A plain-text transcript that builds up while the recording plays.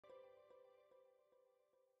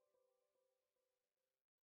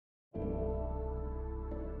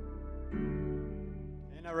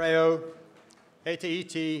Tēnā reo, e te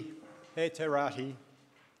iti, e te rahi,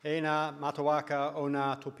 e nā matawaka o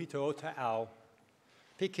nā topito o te ao.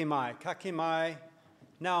 Piki mai, kaki mai,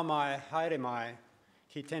 nao mai, haere mai,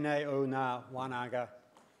 ki tēnei o nā wānanga.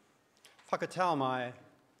 Whakatau mai,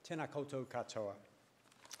 tēnā koutou katoa.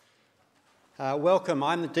 Welcome,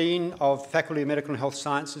 I'm the Dean of Faculty of Medical and Health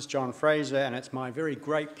Sciences, John Fraser, and it's my very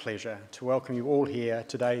great pleasure to welcome you all here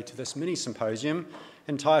today to this mini-symposium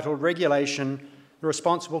entitled Regulation, the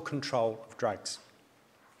Responsible Control of Drugs.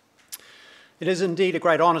 It is indeed a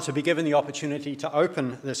great honour to be given the opportunity to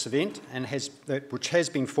open this event, which has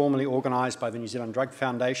been formally organised by the New Zealand Drug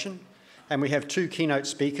Foundation, and we have two keynote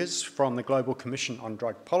speakers from the Global Commission on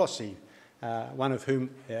Drug Policy, one of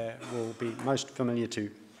whom will be most familiar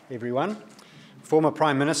to everyone. Former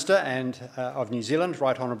Prime Minister of New Zealand,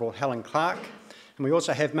 Right Honourable Helen Clark, and we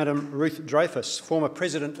also have Madam Ruth Dreyfus, former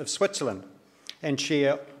President of Switzerland and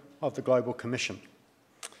Chair of the Global Commission.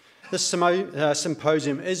 This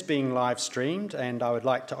symposium is being live streamed, and I would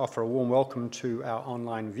like to offer a warm welcome to our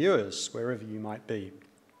online viewers, wherever you might be.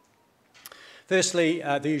 Firstly,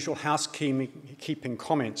 the usual housekeeping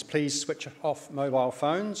comments. Please switch off mobile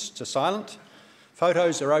phones to silent.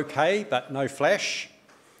 Photos are okay, but no flash.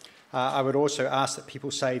 I would also ask that people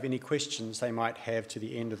save any questions they might have to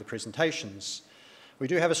the end of the presentations. We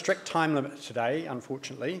do have a strict time limit today,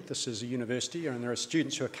 unfortunately. This is a university, and there are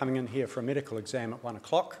students who are coming in here for a medical exam at 1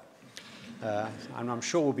 o'clock. And I'm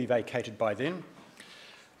sure will be vacated by then.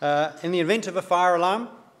 In the event of a fire alarm,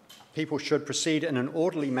 people should proceed in an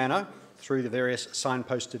orderly manner through the various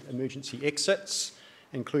signposted emergency exits,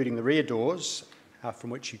 including the rear doors, from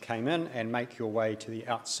which you came in, and make your way to the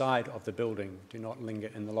outside of the building. Do not linger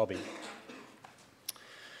in the lobby.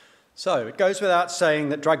 So, it goes without saying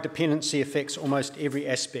that drug dependency affects almost every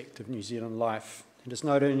aspect of New Zealand life. It is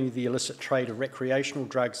not only the illicit trade of recreational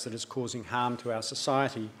drugs that is causing harm to our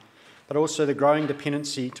society, but also the growing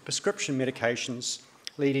dependency to prescription medications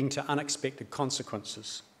leading to unexpected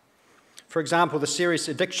consequences. For example, the serious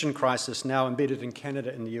addiction crisis now embedded in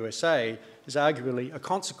Canada and the USA is arguably a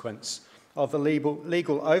consequence of the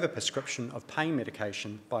legal overprescription of pain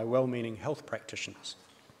medication by well-meaning health practitioners.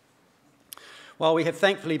 While we have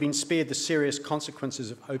thankfully been spared the serious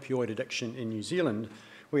consequences of opioid addiction in New Zealand,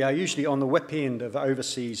 we are usually on the whip end of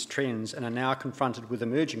overseas trends and are now confronted with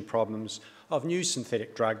emerging problems of new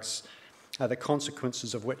synthetic drugs, the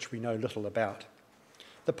consequences of which we know little about.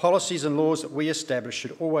 The policies and laws that we establish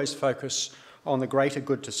should always focus on the greater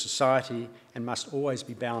good to society and must always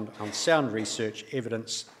be bound on sound research,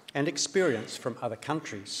 evidence, and experience from other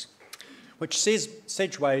countries, which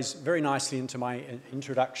segues very nicely into my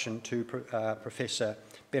introduction to Professor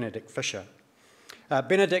Benedict Fisher.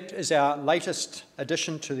 Benedict is our latest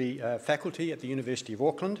addition to the faculty at the University of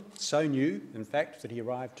Auckland, so new, in fact, that he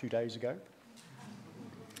arrived 2 days ago.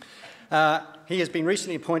 He has been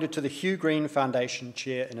recently appointed to the Hugh Green Foundation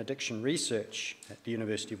Chair in Addiction Research at the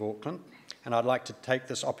University of Auckland, and I'd like to take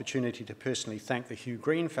this opportunity to personally thank the Hugh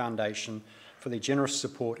Green Foundation for their generous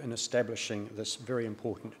support in establishing this very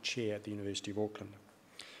important chair at the University of Auckland.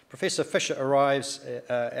 Professor Fisher arrives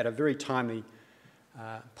at a very timely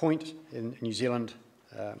point in New Zealand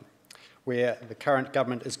where the current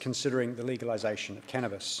government is considering the legalisation of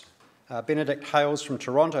cannabis. Benedict hails from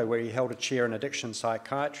Toronto, where he held a chair in addiction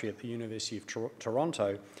psychiatry at the University of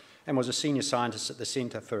Toronto and was a senior scientist at the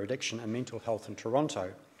Centre for Addiction and Mental Health in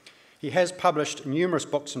Toronto. He has published numerous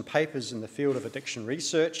books and papers in the field of addiction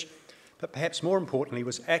research, but perhaps more importantly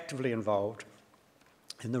was actively involved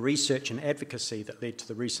in the research and advocacy that led to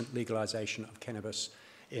the recent legalisation of cannabis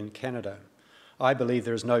in Canada. I believe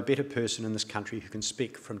there is no better person in this country who can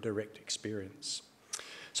speak from direct experience.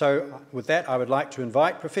 So with that, I would like to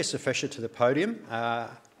invite Professor Fisher to the podium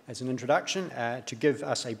as an introduction to give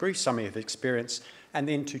us a brief summary of his experience and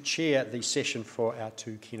then to chair the session for our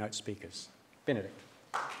two keynote speakers. Benedict.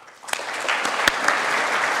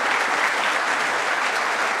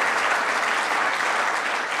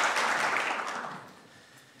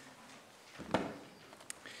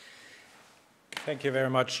 Thank you very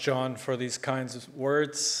much, John, for these kinds of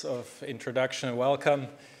words of introduction and welcome.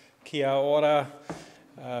 Kia ora,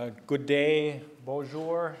 good day,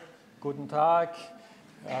 bonjour, guten tag.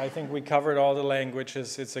 I think we covered all the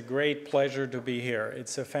languages. It's a great pleasure to be here.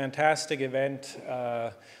 It's a fantastic event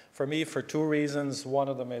for me for two reasons. One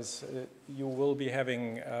of them is you will be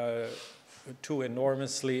having two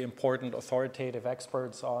enormously important authoritative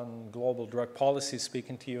experts on global drug policy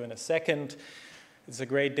speaking to you in a second. It's a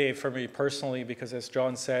great day for me personally because, as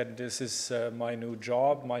John said, this is my new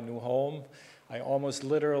job, my new home. I almost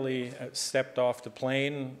literally stepped off the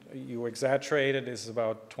plane. You exaggerated, this is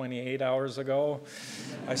about 28 hours ago.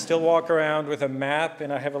 I still walk around with a map,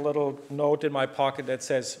 and I have a little note in my pocket that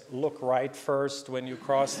says, look right first when you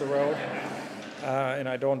cross the road. And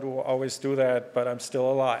I don't always do that, but I'm still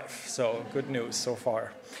alive, so good news so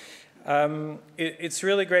far. It's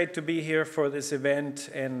really great to be here for this event,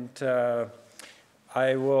 and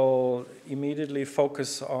I will immediately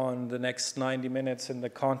focus on the next 90 minutes and the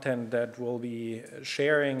content that we'll be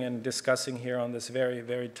sharing and discussing here on this very,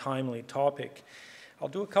 very timely topic. I'll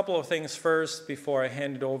do a couple of things first before I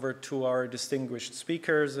hand it over to our distinguished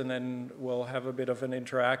speakers, and then we'll have a bit of an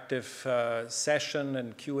interactive session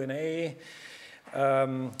and Q&A.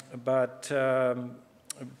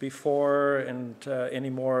 Before any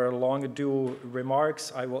more long ado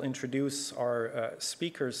remarks, I will introduce our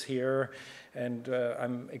speakers here, and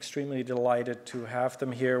I'm extremely delighted to have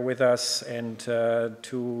them here with us and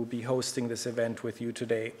to be hosting this event with you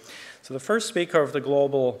today. So the first speaker of the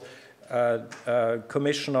Global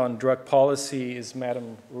Commission on Drug Policy is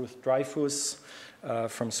Madam Ruth Dreyfus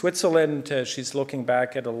from Switzerland. She's looking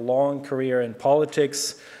back at a long career in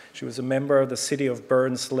politics. She was a member of the City of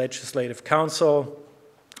Bern's Legislative Council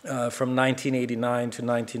from 1989 to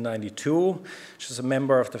 1992. She's a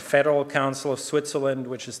member of the Federal Council of Switzerland,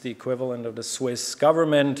 which is the equivalent of the Swiss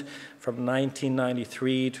government, from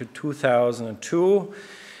 1993 to 2002.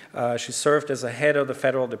 She served as a head of the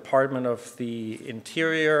Federal Department of the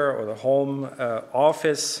Interior, or the Home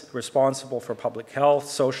Office, responsible for public health,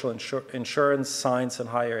 social insurance, science, and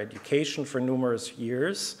higher education for numerous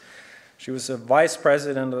years. She was a vice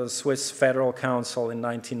president of the Swiss Federal Council in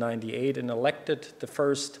 1998 and elected the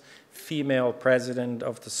first female president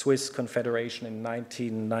of the Swiss Confederation in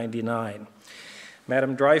 1999.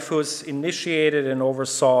 Madam Dreyfus initiated and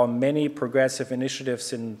oversaw many progressive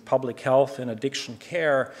initiatives in public health and addiction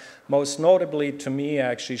care. Most notably to me,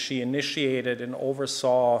 actually, she initiated and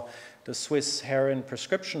oversaw the Swiss heroin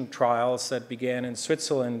prescription trials that began in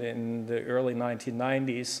Switzerland in the early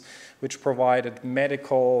 1990s, which provided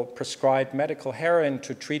prescribed medical heroin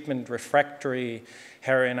to treatment-refractory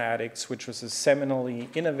heroin addicts, which was a seminally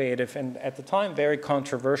innovative and at the time very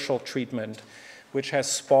controversial treatment, which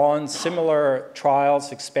has spawned similar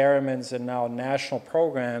trials, experiments, and now national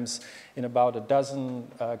programs in about a dozen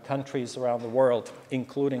countries around the world,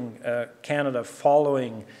 including Canada,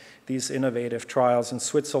 following these innovative trials in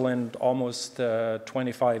Switzerland almost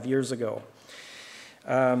 25 years ago.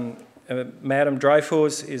 Madam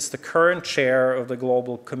Dreyfus is the current chair of the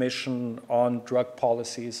Global Commission on Drug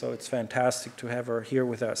Policy, so it's fantastic to have her here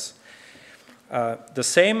with us. The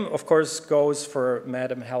same, of course, goes for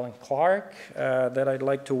Madam Helen Clark, that I'd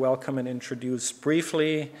like to welcome and introduce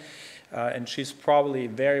briefly. And she's probably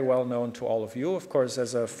very well known to all of you, of course,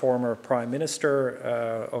 as a former Prime Minister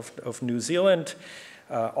of New Zealand.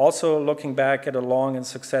 Also looking back at a long and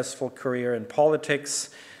successful career in politics,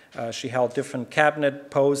 she held different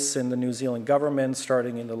cabinet posts in the New Zealand government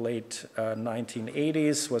starting in the late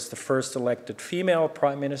 1980s, was the first elected female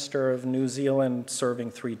Prime Minister of New Zealand,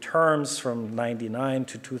 serving 3 terms from 1999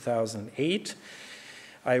 to 2008.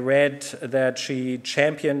 I read that she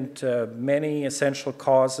championed many essential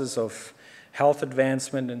causes of health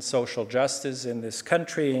advancement and social justice in this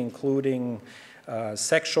country, including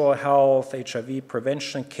sexual health, HIV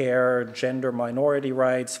prevention care, gender minority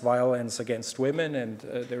rights, violence against women, and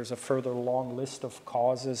there's a further long list of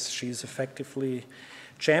causes she's effectively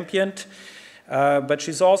championed. But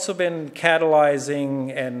she's also been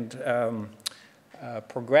catalyzing and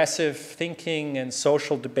progressive thinking and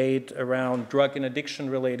social debate around drug and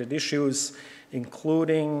addiction-related issues,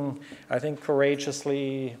 including, I think,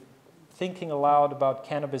 courageously thinking aloud about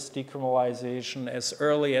cannabis decriminalization as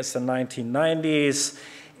early as the 1990s,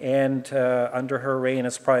 and under her reign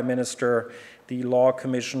as Prime Minister, the Law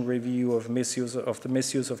Commission review of the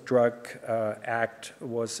Misuse of Drug Act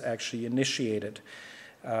was actually initiated.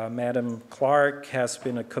 Madam Clark has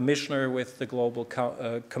been a commissioner with the Global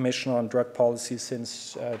Commission on Drug Policy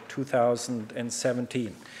since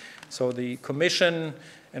 2017. So the Commission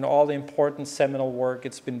and all the important seminal work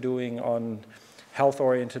it's been doing on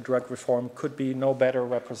health-oriented drug reform could be no better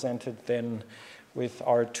represented than with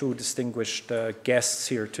our 2 distinguished guests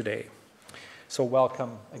here today. So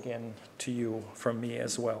welcome again to you from me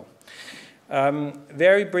as well.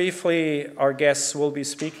 Very briefly, our guests will be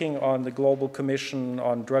speaking on the Global Commission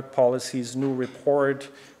on Drug Policy's new report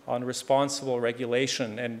on responsible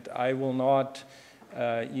regulation, and I will not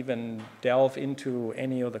even delve into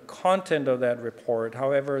any of the content of that report.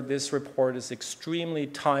 However, this report is extremely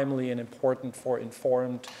timely and important for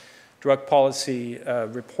informed drug policy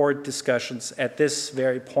report discussions at this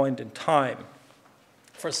very point in time.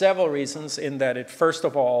 for several reasons, in that it, first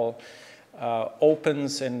of all,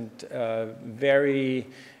 opens and very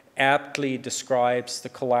aptly describes the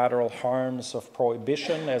collateral harms of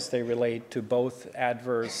prohibition as they relate to both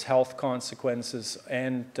adverse health consequences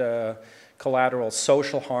and collateral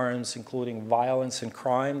social harms, including violence and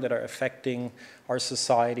crime that are affecting our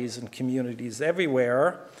societies and communities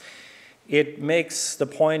everywhere. It makes the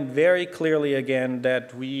point very clearly again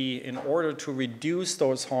that we, in order to reduce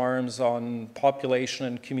those harms on population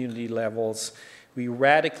and community levels, we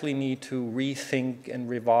radically need to rethink and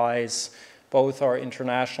revise both our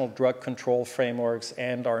international drug control frameworks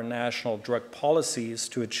and our national drug policies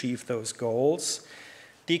to achieve those goals.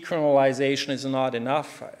 Decriminalization is not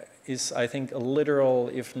enough, is, I think, a literal,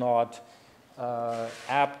 if not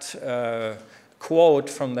apt quote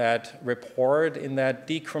from that report, in that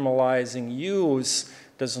decriminalizing use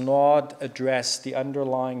does not address the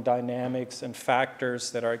underlying dynamics and factors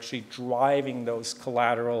that are actually driving those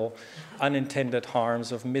collateral unintended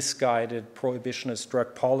harms of misguided prohibitionist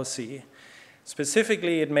drug policy.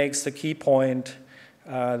 Specifically, it makes the key point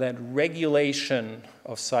that regulation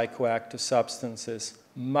of psychoactive substances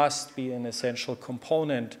must be an essential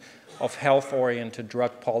component of health-oriented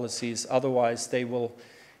drug policies. Otherwise, they will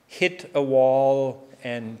hit a wall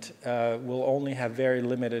and will only have very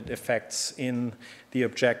limited effects in the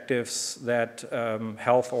objectives that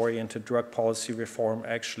health-oriented drug policy reform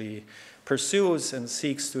actually pursues and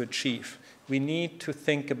seeks to achieve. We need to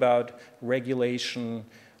think about regulation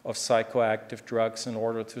of psychoactive drugs in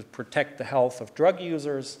order to protect the health of drug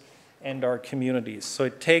users and our communities. So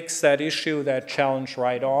it takes that issue, that challenge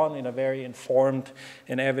right on in a very informed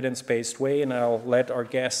and evidence-based way, and I'll let our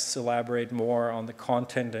guests elaborate more on the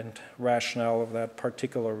content and rationale of that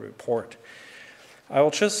particular report. I will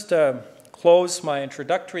just close my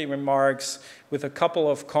introductory remarks with a couple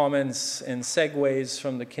of comments and segues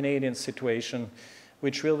from the Canadian situation,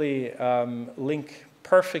 which really link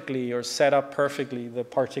perfectly or set up perfectly the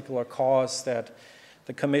particular cause that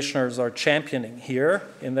the commissioners are championing here,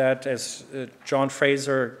 in that, as John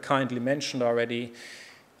Fraser kindly mentioned already,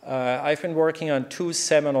 I've been working on two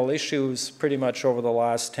seminal issues pretty much over the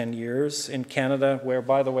last 10 years in Canada, where,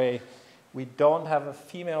 by the way, we don't have a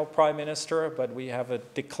female prime minister, but we have a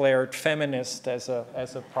declared feminist as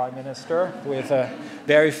a prime minister with a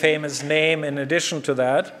very famous name in addition to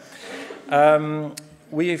that.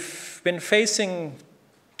 We've been facing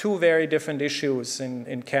two very different issues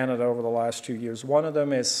in Canada over the last 2 years. One of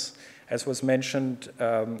them is, as was mentioned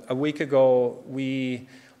a week ago, we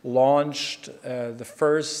launched the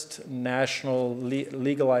first national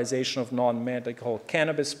legalization of non-medical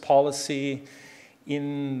cannabis policy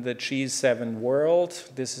in the G7 world.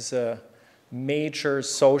 This is a major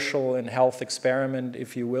social and health experiment,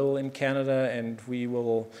 if you will, in Canada, and we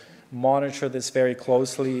will monitor this very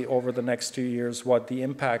closely over the next 2 years, what the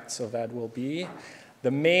impacts of that will be. The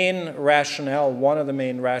main rationale, one of the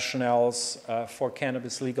main rationales for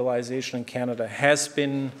cannabis legalization in Canada has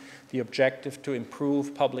been the objective to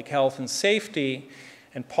improve public health and safety,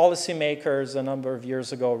 and policymakers a number of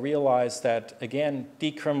years ago realized that, again,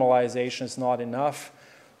 decriminalization is not enough.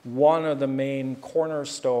 One of the main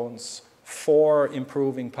cornerstones for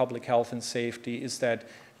improving public health and safety is that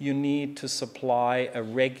you need to supply a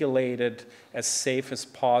regulated, as safe as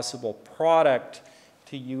possible product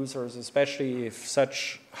to users, especially if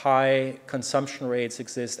such high consumption rates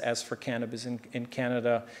exist as for cannabis in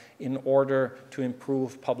Canada, in order to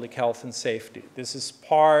improve public health and safety. This is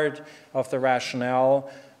part of the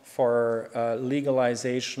rationale for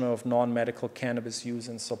legalization of non-medical cannabis use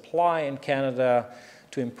and supply in Canada,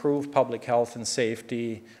 to improve public health and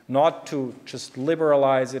safety, not to just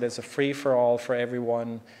liberalize it as a free-for-all for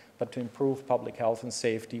everyone, but to improve public health and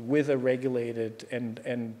safety with a regulated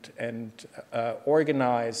and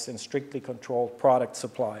organized and strictly controlled product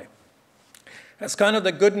supply. That's kind of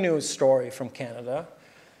the good news story from Canada.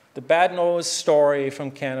 The bad news story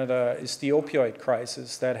from Canada is the opioid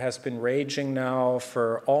crisis that has been raging now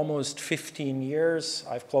for almost 15 years.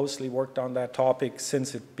 I've closely worked on that topic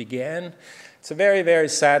since it began. It's a very, very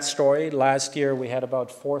sad story. Last year we had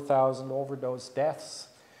about 4,000 overdose deaths.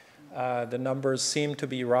 The numbers seem to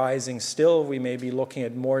be rising still. We may be looking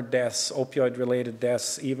at more deaths, opioid-related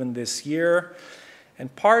deaths, even this year.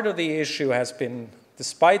 And part of the issue has been,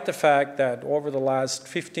 despite the fact that over the last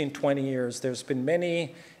 15, 20 years, there's been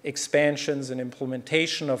many expansions and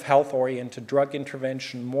implementation of health-oriented drug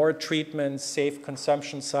intervention, more treatments, safe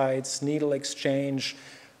consumption sites, needle exchange,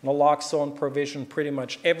 naloxone provision pretty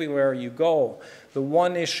much everywhere you go. The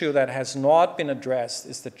one issue that has not been addressed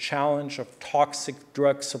is the challenge of toxic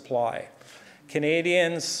drug supply.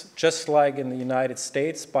 Canadians, just like in the United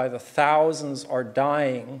States, by the thousands are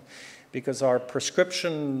dying because our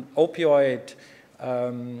prescription opioid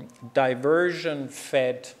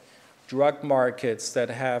diversion-fed drug markets that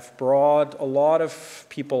have brought a lot of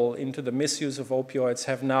people into the misuse of opioids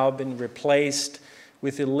have now been replaced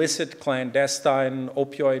with illicit clandestine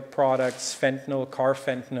opioid products, fentanyl,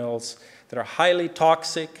 carfentanyls, that are highly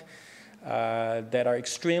toxic, that are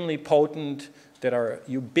extremely potent, that are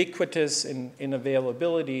ubiquitous in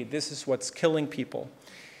availability. This is what's killing people.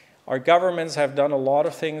 Our governments have done a lot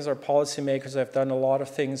of things, our policymakers have done a lot of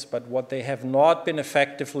things, but what they have not been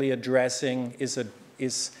effectively addressing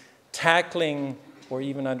is tackling or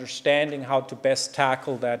even understanding how to best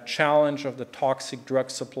tackle that challenge of the toxic drug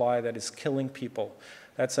supply that is killing people.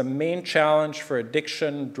 That's a main challenge for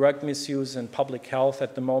addiction, drug misuse, and public health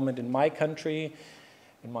at the moment in my country,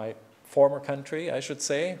 in my former country, I should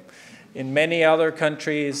say, in many other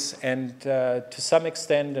countries, and to some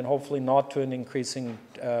extent, and hopefully not to an increasing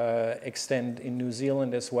extent in New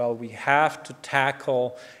Zealand as well. We have to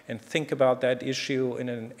tackle and think about that issue in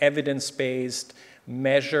an evidence-based,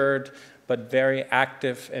 measured, but very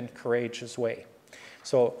active and courageous way.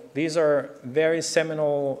 So these are very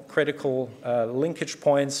seminal, critical linkage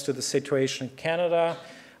points to the situation in Canada.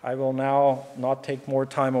 I will now not take more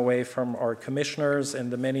time away from our commissioners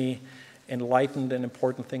and the many enlightened and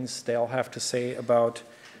important things they'll have to say about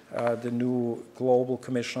the new Global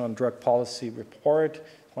Commission on Drug Policy report.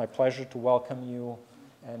 It's my pleasure to welcome you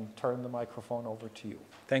and turn the microphone over to you.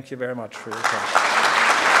 Thank you very much for your attention.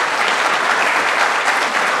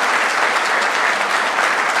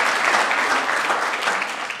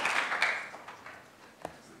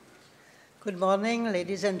 Good morning,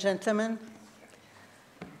 ladies and gentlemen.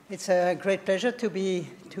 It's a great pleasure to be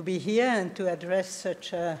here and to address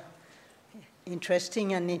such an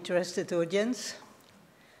interesting and interested audience.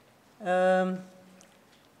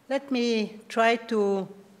 Let me try to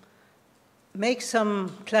make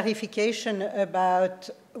some clarification about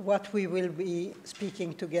what we will be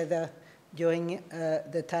speaking together during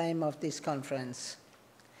the time of this conference.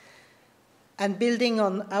 And building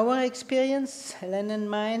on our experience, Helen and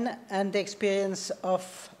mine, and the experience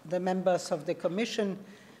of the members of the Commission,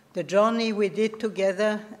 the journey we did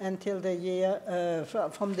together until the year,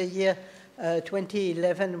 from the year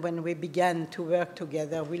 2011 when we began to work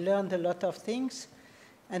together. We learned a lot of things,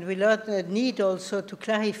 and we learned the need also to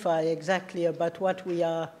clarify exactly about what we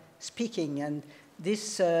are speaking. And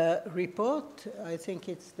this report, I think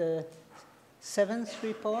it's the 7th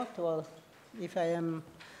report, or if I am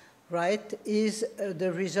right, is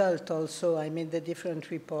the result also, I mean, the different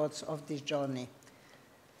reports of this journey.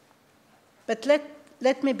 But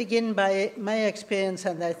let me begin by my experience,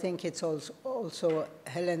 and I think it's also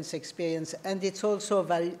Helen's experience, and it's also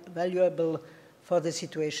valuable for the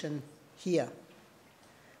situation here.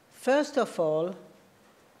 First of all,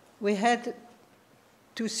 we had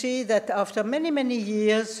to see that after many, many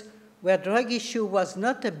years, where drug issue was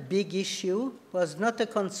not a big issue, was not a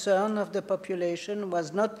concern of the population,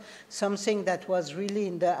 was not something that was really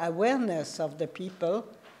in the awareness of the people,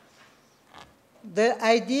 the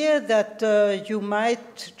idea that you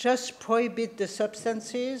might just prohibit the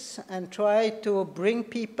substances and try to bring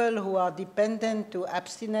people who are dependent to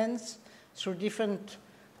abstinence through different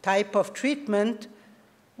type of treatment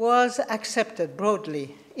was accepted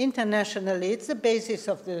broadly. Internationally, it's the basis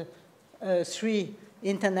of the 3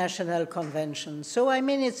 international conventions. So, I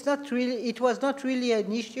mean, it was not really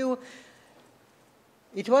an issue.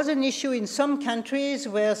 It was an issue in some countries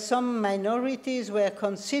where some minorities were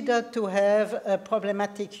considered to have a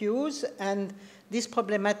problematic use, and this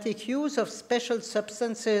problematic use of special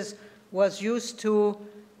substances was used to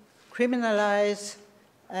criminalize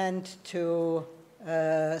and to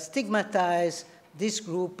stigmatize this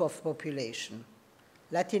group of population.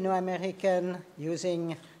 Latino American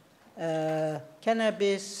using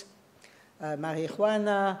cannabis,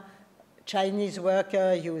 marijuana, Chinese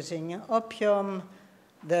worker using opium,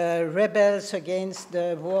 the rebels against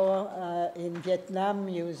the war in Vietnam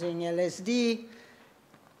using LSD.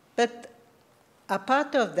 But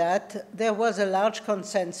apart of that, there was a large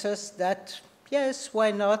consensus that, yes,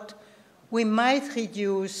 why not? We might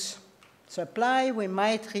reduce supply, we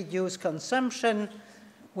might reduce consumption,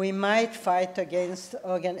 we might fight against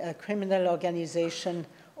a criminal organization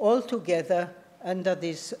altogether under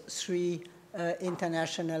these 3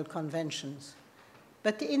 international conventions.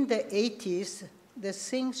 But in the 80s, the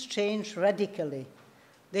things changed radically.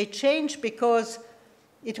 They changed because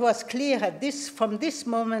it was clear from this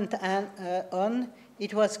moment on,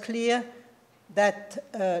 it was clear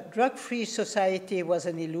that drug-free society was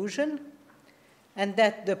an illusion, and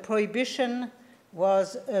that the prohibition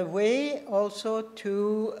was a way also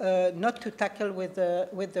to not to tackle with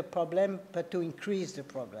the problem, but to increase the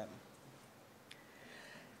problem.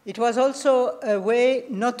 It was also a way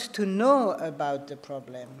not to know about the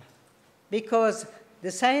problem, because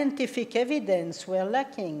the scientific evidence were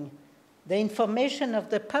lacking. The information of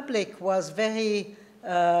the public was very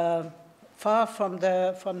far from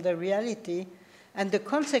the reality, and the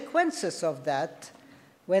consequences of that,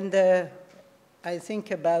 when I think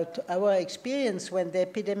about our experience when the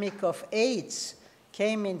epidemic of AIDS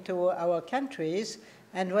came into our countries,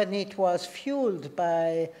 and when it was fueled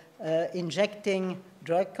by injecting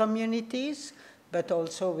drug communities, but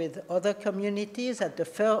also with other communities at the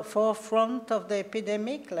forefront of the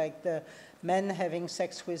epidemic, like the men having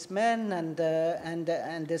sex with men and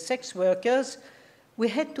the sex workers, we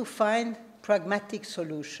had to find pragmatic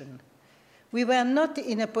solution. We were not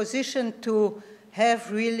in a position to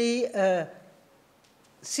have really a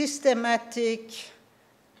systematic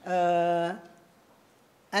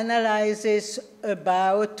analysis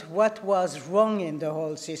about what was wrong in the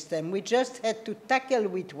whole system. We just had to tackle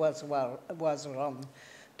what was wrong,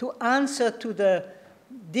 to answer to the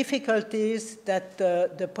difficulties that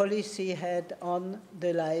the policy had on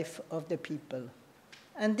the life of the people.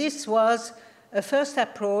 And this was a first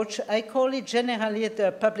approach. I call it generally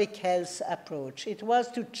the public health approach. It was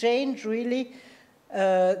to change really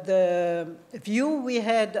the view we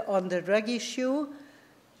had on the drug issue,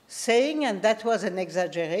 saying, and that was an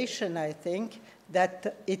exaggeration, I think,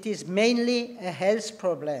 that it is mainly a health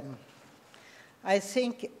problem. I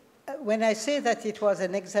think when I say that it was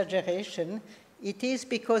an exaggeration, it is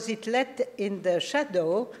because it let in the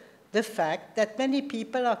shadow the fact that many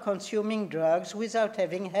people are consuming drugs without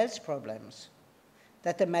having health problems,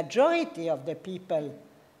 that the majority of the people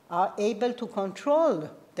are able to control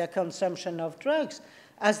their consumption of drugs,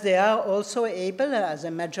 as they are also able, as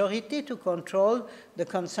a majority, to control the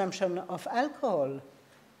consumption of alcohol.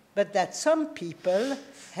 But that some people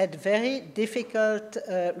had very difficult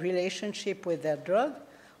relationship with their drug,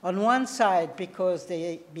 on one side because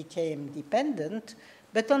they became dependent,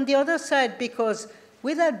 but on the other side because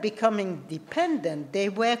without becoming dependent, they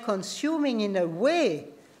were consuming in a way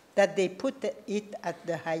that they put it at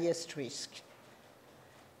the highest risk.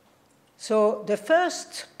 So the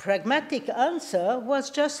first pragmatic answer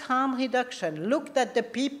was just harm reduction. Look that the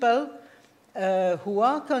people who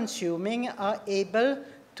are consuming are able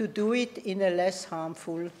to do it in a less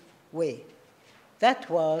harmful way. That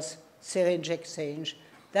was syringe exchange.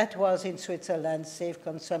 That was in Switzerland, safe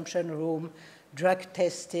consumption room, drug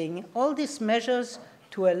testing, all these measures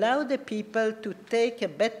to allow the people to take a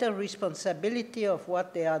better responsibility of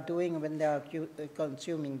what they are doing when they are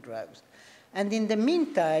consuming drugs. And in the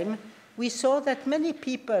meantime, we saw that many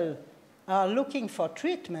people are looking for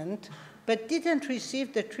treatment, but didn't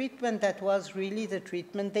receive the treatment that was really the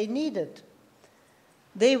treatment they needed.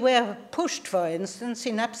 They were pushed, for instance,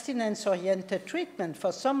 in abstinence-oriented treatment.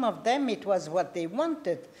 For some of them, it was what they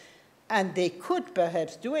wanted, and they could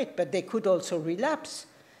perhaps do it, but they could also relapse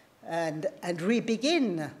and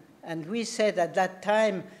re-begin. And we said at that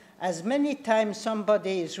time, as many times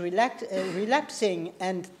somebody is relapsing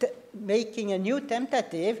and making a new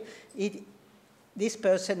tentative, this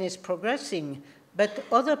person is progressing. But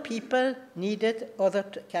other people needed other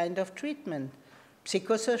kind of treatment,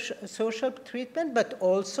 psychosocial treatment, but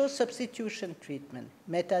also substitution treatment,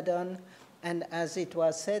 methadone, and as it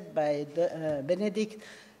was said by Benedict,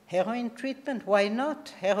 heroin treatment. Why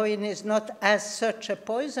not? Heroin is not as such a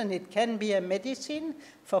poison. It can be a medicine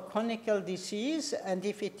for chronic disease, and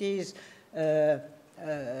if it is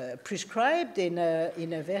prescribed in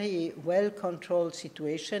a very well-controlled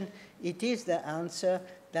situation, it is the answer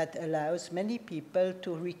that allows many people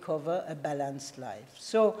to recover a balanced life.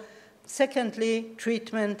 So, secondly,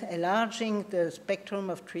 treatment, enlarging the spectrum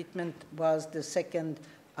of treatment was the second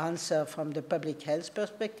answer from the public health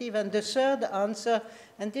perspective. And the third answer,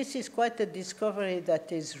 and this is quite a discovery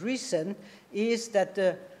that is recent, is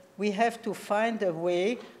that we have to find a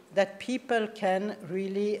way that people can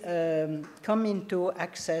really come into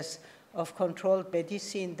access of controlled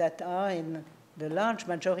medicine that are in the large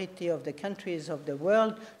majority of the countries of the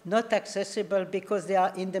world not accessible because they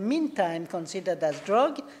are in the meantime considered as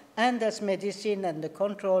drug and as medicine, and the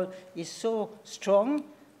control is so strong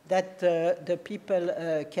that the people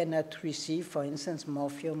cannot receive, for instance,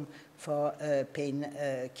 morphine for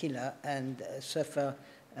painkiller and suffer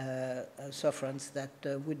sufferance that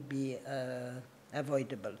would be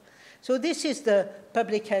avoidable. So this is the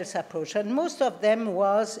public health approach, and most of them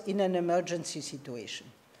was in an emergency situation.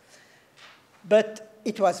 But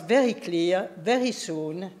it was very clear, very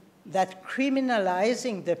soon, that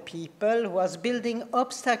criminalizing the people was building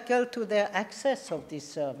obstacle to their access of these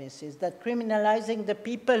services, that criminalizing the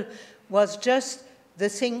people was just the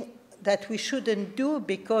thing that we shouldn't do,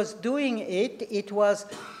 because doing it, it was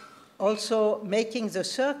also making the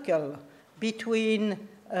circle between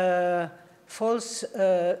false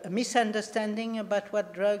misunderstanding about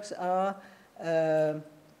what drugs are,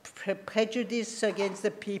 prejudice against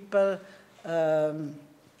the people,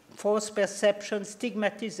 false perception,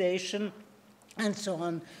 stigmatization, and so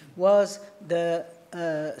on, was the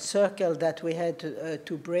circle that we had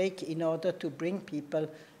to break in order to bring people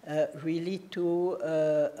really to,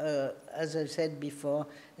 as I said before,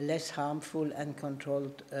 less harmful and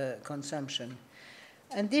controlled consumption.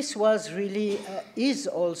 And this was really, is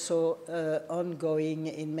also ongoing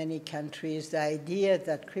in many countries, the idea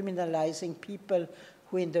that criminalizing people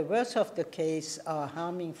who in the worst of the case are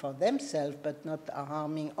harming for themselves but not are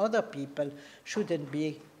harming other people shouldn't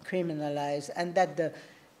be criminalized, and that the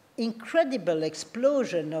incredible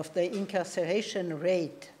explosion of the incarceration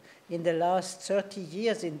rate in the last 30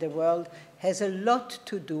 years in the world has a lot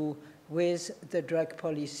to do with the drug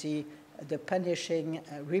policy, the punishing,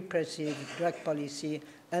 repressive drug policy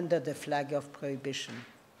under the flag of prohibition.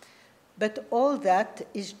 But all that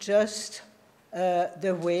is just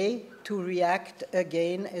the way to react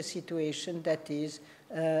again a situation that is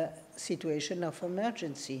a situation of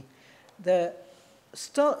emergency. The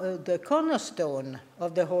cornerstone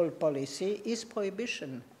of the whole policy is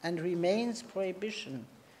prohibition and remains prohibition.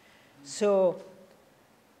 So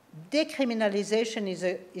decriminalization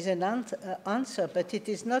is an answer, but it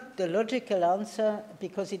is not the logical answer,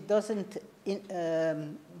 because it doesn't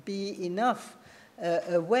be enough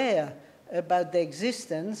aware about the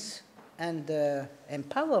existence and the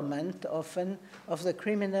empowerment often of the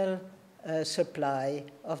criminal supply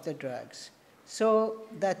of the drugs. So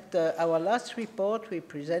that our last report we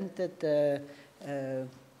presented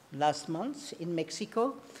last month in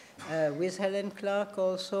Mexico with Helen Clark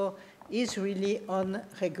also is really on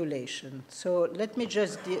regulation. So let me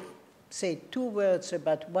just say 2 words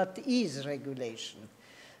about what is regulation.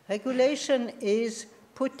 Regulation is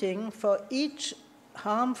putting for each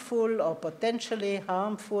harmful or potentially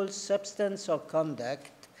harmful substance or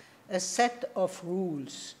conduct a set of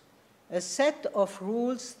rules. A set of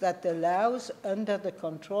rules that allows, under the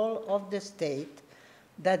control of the state,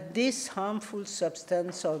 that this harmful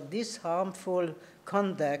substance or this harmful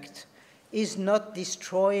conduct is not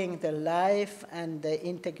destroying the life and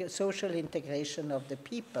the social integration of the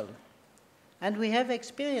people. And we have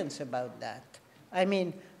experience about that. I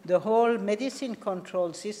mean, the whole medicine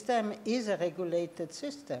control system is a regulated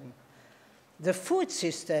system. The food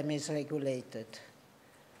system is regulated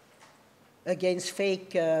against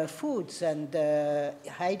fake foods and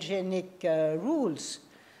hygienic rules.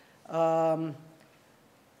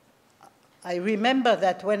 I remember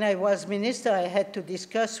that when I was minister, I had to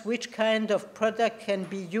discuss which kind of product can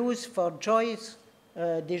be used for joys,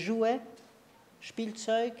 des jouets,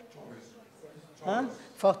 Spielzeug,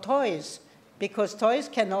 for toys, because toys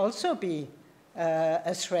can also be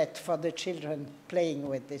a threat for the children playing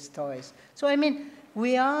with these toys. So I mean,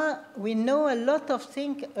 we know a lot of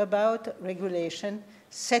things about regulation,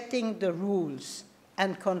 setting the rules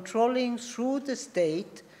and controlling through the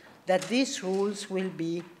state that these rules will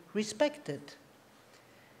be respected.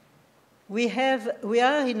 We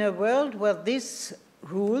are in a world where these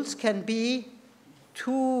rules can be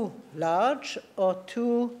too large or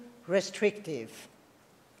too restrictive.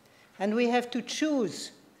 And we have to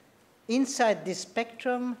choose inside this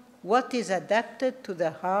spectrum what is adapted to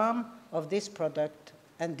the harm of this product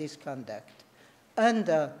and this conduct,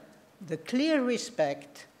 under the clear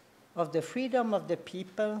respect of the freedom of the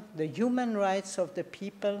people, the human rights of the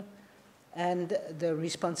people, and the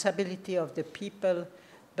responsibility of the people,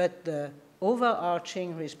 but the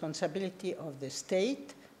overarching responsibility of the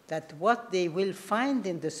state, that what they will find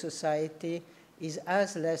in the society is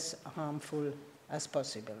as less harmful as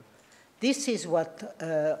possible. This is what,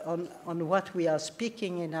 on what we are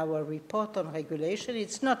speaking in our report on regulation.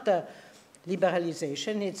 It's not a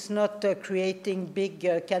liberalization. It's not creating big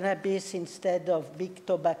cannabis instead of big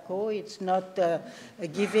tobacco. It's not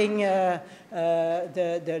giving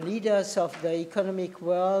the leaders of the economic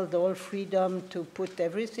world all freedom to put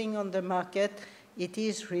everything on the market. It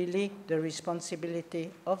is really the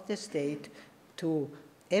responsibility of the state to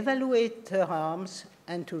evaluate the harms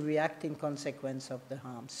and to react in consequence of the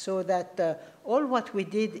harms, so that all what we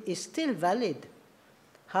did is still valid.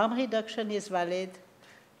 Harm reduction is valid.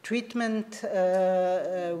 Treatment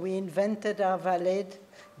we invented are valid.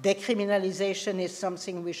 Decriminalization is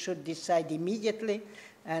something we should decide immediately,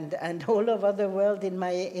 and all over the world in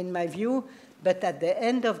my view. But at the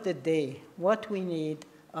end of the day, what we need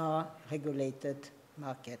are regulated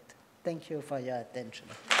market. Thank you for your attention.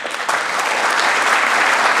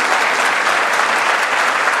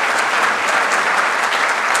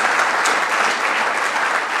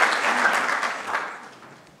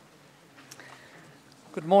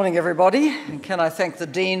 Good morning, everybody. And can I thank the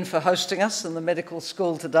Dean for hosting us in the medical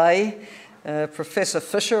school today, Professor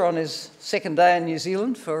Fisher on his second day in New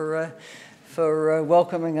Zealand for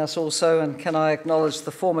welcoming us also, and can I acknowledge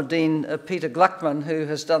the former Dean, Peter Gluckman, who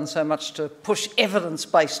has done so much to push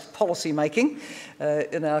evidence-based policy making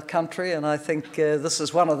in our country, and I think this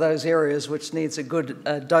is one of those areas which needs a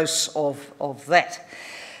good dose of that.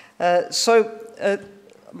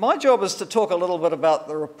 My job is to talk a little bit about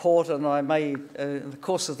the report, and I may, in the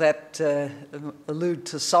course of that, allude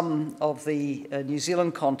to some of the New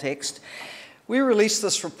Zealand context. We released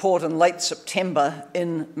this report in late September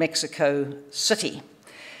in Mexico City.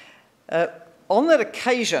 On that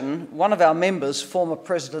occasion, one of our members, former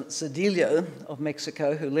President Zedillo of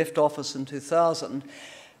Mexico, who left office in 2000,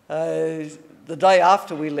 the day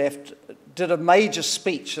after we left, did a major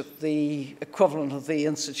speech at the equivalent of the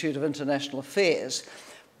Institute of International Affairs,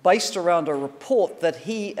 based around a report that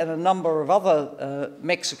he and a number of other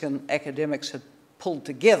Mexican academics had pulled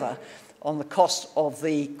together on the cost of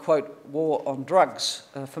the, quote, war on drugs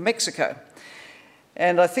for Mexico.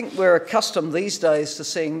 And I think we're accustomed these days to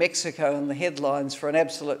seeing Mexico in the headlines for an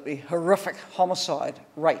absolutely horrific homicide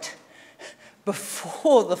rate.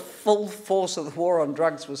 Before the full force of the war on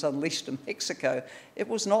drugs was unleashed in Mexico, it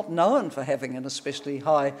was not known for having an especially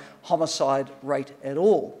high homicide rate at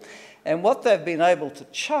all. And what they've been able to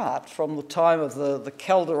chart from the time of the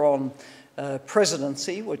Calderon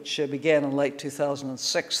presidency, which began in late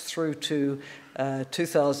 2006 through to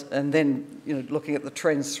 2000, and then looking at the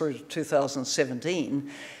trends through to 2017,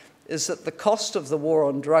 is that the cost of the war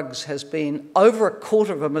on drugs has been over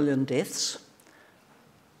 250,000 deaths,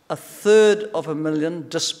 1/3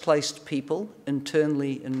 displaced people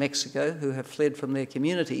internally in Mexico who have fled from their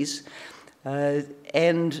communities,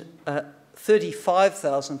 and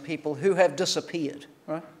 35,000 people who have disappeared,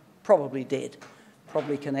 right? Probably dead.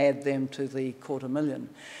 Probably can add them to the 250,000.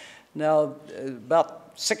 Now,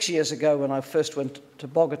 about 6 years ago when I first went to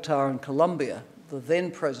Bogota in Colombia, the then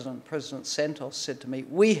President Santos, said to me,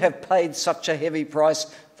 "We have paid such a heavy price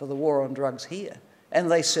for the war on drugs here." And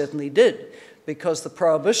they certainly did, because the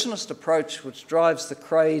prohibitionist approach, which drives the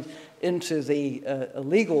trade into the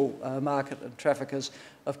illegal market and traffickers,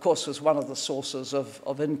 of course, was one of the sources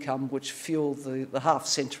of income which fueled the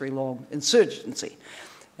half-century-long insurgency.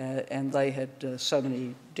 And they had so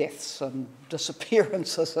many deaths and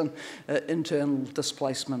disappearances and internal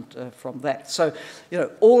displacement from that. So,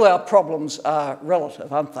 all our problems are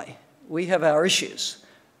relative, aren't they? We have our issues,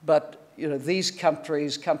 but, these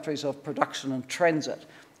countries of production and transit,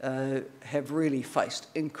 have really faced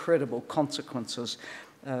incredible consequences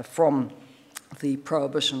from the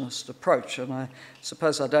prohibitionist approach. And I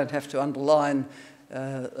suppose I don't have to underline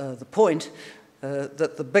the point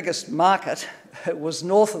that the biggest market was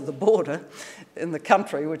north of the border in the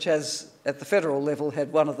country, which has, at the federal level,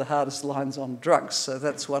 had one of the hardest lines on drugs. So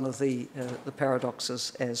that's one of the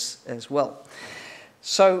paradoxes as well.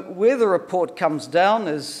 So where the report comes down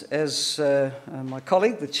is, as my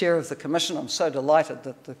colleague, the chair of the Commission, I'm so delighted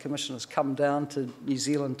that the Commission has come down to New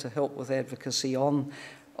Zealand to help with advocacy on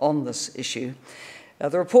this issue.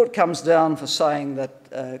 The report comes down for saying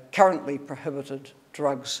that currently prohibited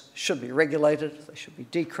drugs should be regulated, they should be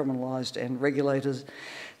decriminalised and regulated,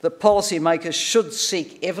 that policymakers should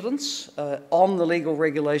seek evidence on the legal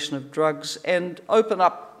regulation of drugs and open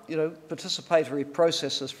up participatory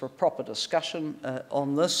processes for proper discussion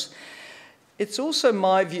on this. It's also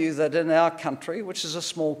my view that in our country, which is a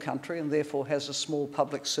small country and therefore has a small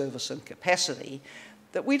public service and capacity,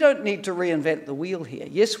 that we don't need to reinvent the wheel here.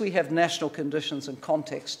 Yes, we have national conditions and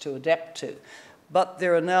context to adapt to, but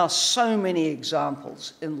there are now so many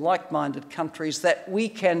examples in like-minded countries that we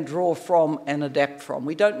can draw from and adapt from.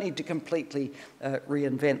 We don't need to completely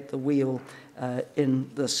reinvent the wheel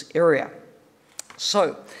in this area.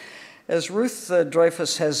 So, as Ruth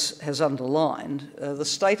Dreyfus has underlined, the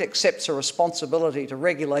state accepts a responsibility to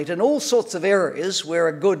regulate in all sorts of areas where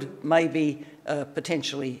a good may be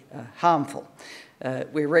potentially harmful.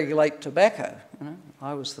 We regulate tobacco.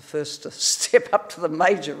 I was the first to step up to the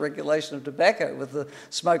major regulation of tobacco with the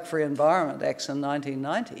Smoke-Free Environment Acts in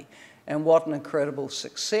 1990. And what an incredible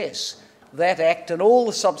success that act and all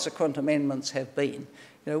the subsequent amendments have been.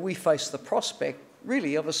 We face the prospect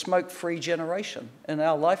really of a smoke-free generation in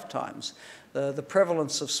our lifetimes. The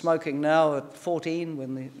prevalence of smoking now at 14,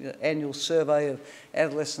 when the annual survey of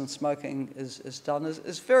adolescent smoking is done,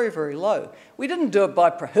 is very, very low. We didn't do it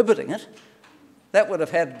by prohibiting it. That would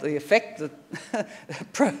have had the effect that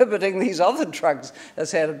prohibiting these other drugs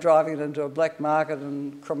has had of driving it into a black market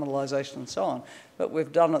and criminalisation and so on. But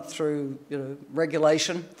we've done it through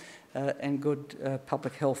regulation, and good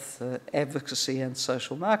public health advocacy and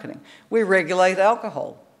social marketing. We regulate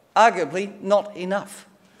alcohol, arguably not enough.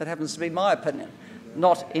 That happens to be my opinion,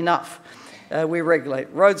 not enough. We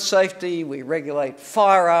regulate road safety, we regulate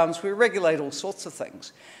firearms, we regulate all sorts of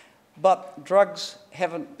things. But drugs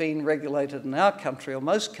haven't been regulated in our country or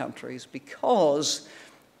most countries because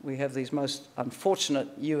we have these most unfortunate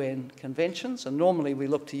UN conventions, and normally we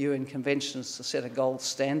look to UN conventions to set a gold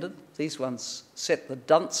standard. These ones set the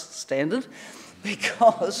dunce standard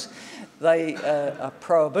because they are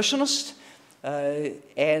prohibitionist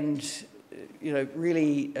and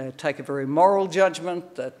really take a very moral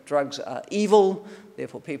judgment that drugs are evil,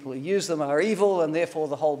 therefore people who use them are evil, and therefore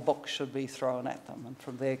the whole book should be thrown at them. And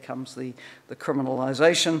from there comes the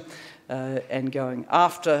criminalisation and going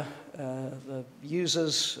after the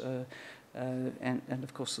users and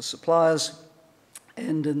of course the suppliers.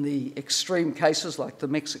 And in the extreme cases like the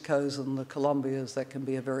Mexicos and the Colombias, that can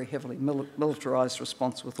be a very heavily militarised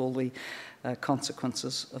response with all the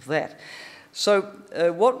consequences of that. So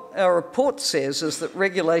what our report says is that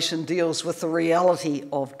regulation deals with the reality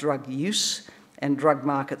of drug use and drug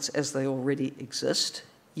markets as they already exist.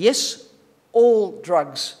 Yes, all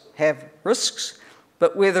drugs have risks,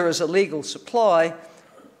 but where there is illegal supply,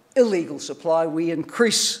 we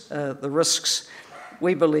increase the risks.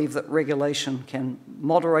 We believe that regulation can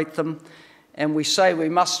moderate them, and we say we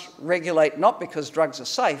must regulate not because drugs are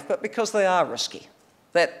safe, but because they are risky.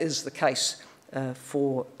 That is the case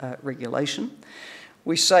for regulation.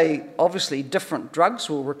 We say, obviously, different drugs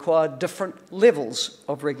will require different levels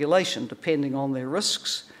of regulation depending on their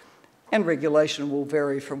risks, and regulation will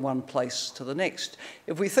vary from one place to the next.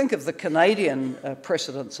 If we think of the Canadian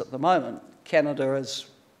precedents at the moment, Canada, as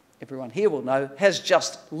everyone here will know, has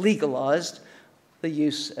just legalised the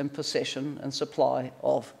use and possession and supply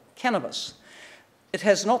of cannabis. It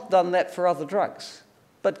has not done that for other drugs,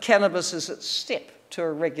 but cannabis is its step to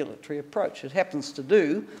a regulatory approach. It happens to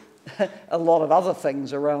do a lot of other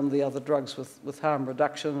things around the other drugs with harm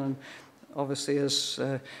reduction, and obviously, as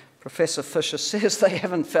Professor Fisher says, they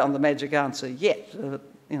haven't found the magic answer yet.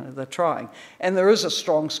 They're trying. And there is a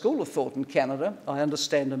strong school of thought in Canada, I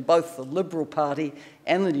understand, in both the Liberal Party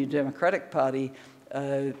and the New Democratic Party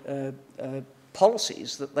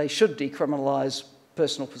policies that they should decriminalise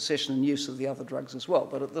personal possession and use of the other drugs as well.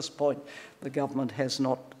 But at this point, the government has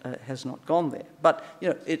not gone there. But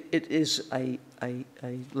it is a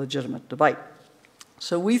legitimate debate.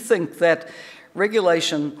 So we think that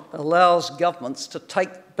regulation allows governments to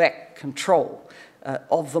take back control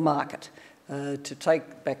of the market, to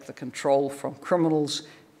take back the control from criminals,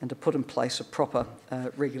 and to put in place a proper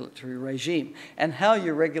regulatory regime. And how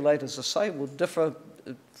you regulate, as I say, will differ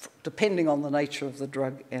depending on the nature of the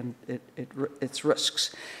drug and its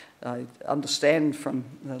risks. I understand from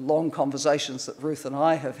the long conversations that Ruth and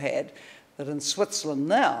I have had that in Switzerland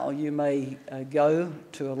now you may go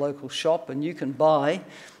to a local shop and you can buy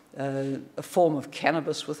a form of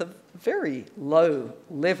cannabis with a very low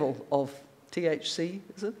level of THC,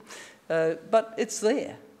 is it? But it's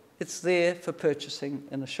there. It's there for purchasing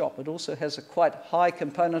in a shop. It also has a quite high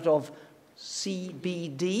component of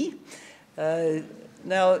CBD.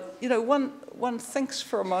 Now, one thinks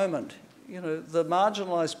for a moment, the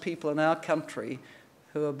marginalised people in our country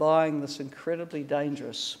who are buying this incredibly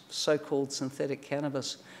dangerous so-called synthetic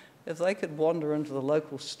cannabis, if they could wander into the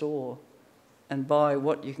local store and buy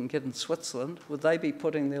what you can get in Switzerland, would they be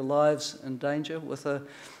putting their lives in danger with an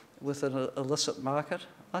illicit market?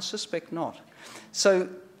 I suspect not. So,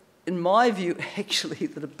 in my view, actually,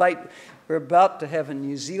 the debate we're about to have in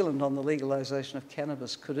New Zealand on the legalisation of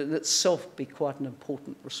cannabis could in itself be quite an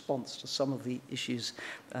important response to some of the issues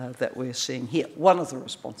that we're seeing here. One of the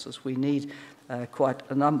responses, we need quite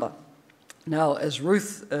a number. Now, as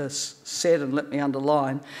Ruth said, and let me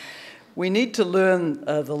underline, we need to learn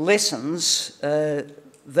the lessons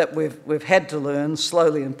that we've had to learn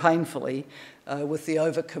slowly and painfully with the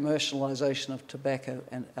over-commercialisation of tobacco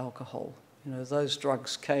and alcohol. Those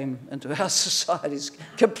drugs came into our societies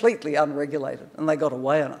completely unregulated, and they got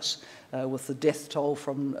away on us with the death toll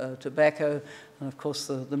from tobacco and, of course,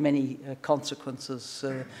 the many consequences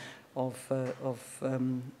of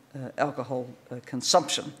alcohol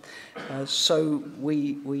consumption. So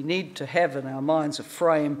we need to have in our minds a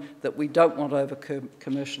frame that we don't want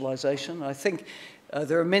over-commercialisation. I think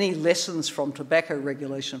there are many lessons from tobacco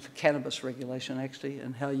regulation for cannabis regulation, actually,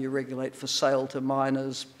 and how you regulate for sale to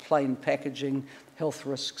minors, plain packaging, health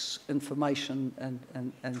risks, information,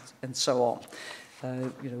 and so on.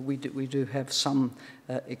 We do have some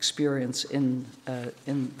experience in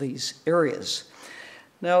these areas.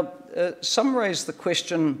 Now, some raise the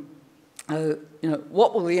question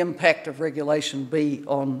what will the impact of regulation be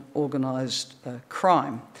on organised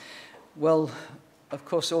crime? Well, of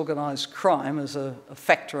course, organised crime is a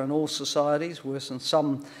factor in all societies, worse in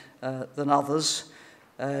some than others.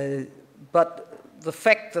 But the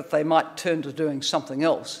fact that they might turn to doing something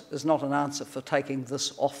else is not an answer for taking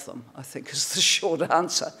this off them, I think is the short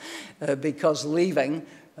answer, because leaving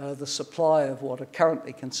the supply of what are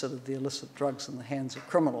currently considered the illicit drugs in the hands of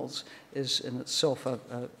criminals is in itself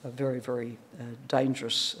a very, very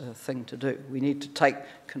dangerous thing to do. We need to take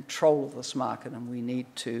control of this market, and we need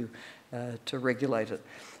to regulate it.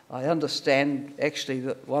 I understand actually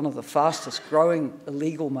that one of the fastest growing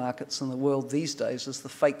illegal markets in the world these days is the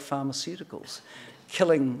fake pharmaceuticals,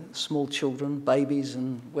 killing small children, babies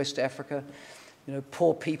in West Africa.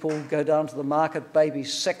 Poor people go down to the market,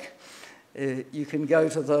 babies sick. You can go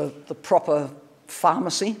to the proper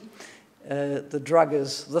pharmacy. The drug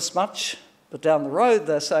is this much, but down the road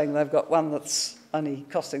they're saying they've got one that's only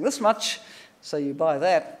costing this much, so you buy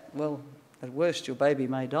that. Well, at worst, your baby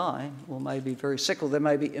may die or may be very sick, or there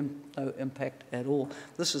may be no impact at all.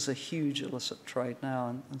 This is a huge illicit trade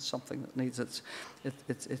now, and something that needs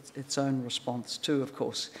its own response too, of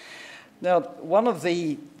course. Now, one of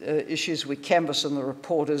the issues we canvass in the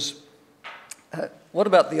report is what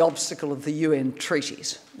about the obstacle of the UN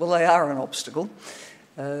treaties? Well, they are an obstacle,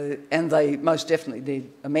 and they most definitely need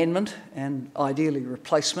amendment and ideally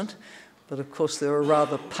replacement. But of course, there are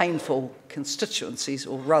rather painful constituencies,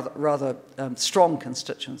 or rather strong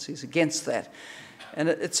constituencies against that. And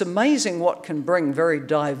it's amazing what can bring very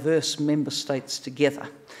diverse member states together.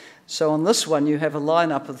 So on this one, you have a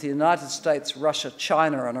lineup of the United States, Russia,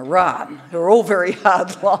 China, and Iran, who are all very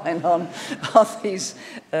hard line on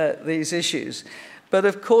these issues. But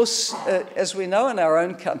of course, as we know in our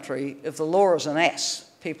own country, if the law is an ass,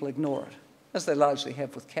 people ignore it, as they largely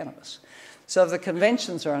have with cannabis. So if the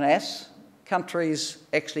conventions are an ass, countries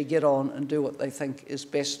actually get on and do what they think is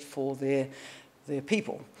best for their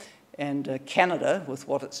people. And Canada, with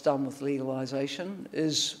what it's done with legalisation,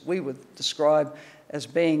 is, we would describe as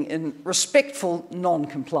being in respectful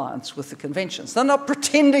non-compliance with the conventions. They're not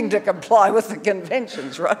pretending to comply with the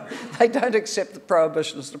conventions, right? They don't accept the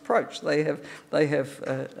prohibitionist approach. They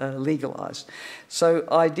have legalised. So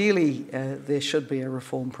ideally, there should be a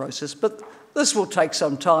reform process, but this will take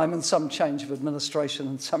some time and some change of administration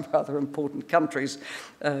in some rather important countries,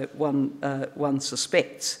 one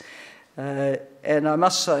suspects. And I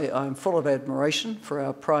must say I'm full of admiration for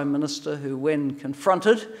our Prime Minister, who, when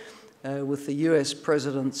confronted with the US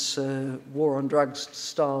President's war on drugs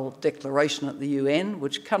style declaration at the UN,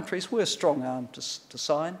 which countries were strong-armed to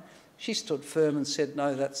sign, she stood firm and said,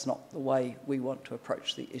 no, that's not the way we want to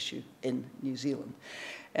approach the issue in New Zealand.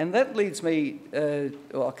 And that leads me,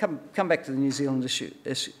 I'll come back to the New Zealand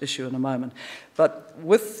issue in a moment. But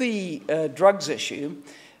with the drugs issue,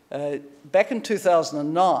 back in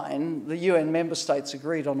 2009, the UN member states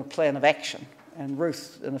agreed on a plan of action, and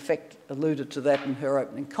Ruth, in effect, alluded to that in her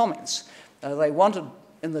opening comments. They wanted,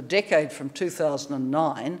 in the decade from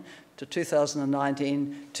 2009 to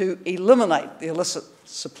 2019, to eliminate the illicit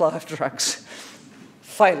supply of drugs.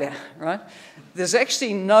 Failure, right? There's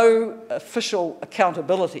actually no official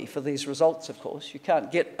accountability for these results, of course. You can't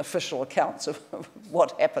get official accounts of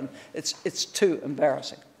what happened. It's too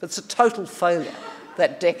embarrassing. It's a total failure,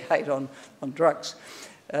 that decade on drugs.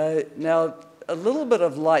 Now, a little bit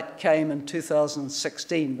of light came in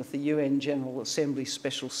 2016 with the UN General Assembly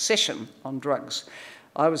special session on drugs.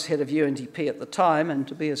 I was head of UNDP at the time, and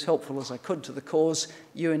to be as helpful as I could to the cause,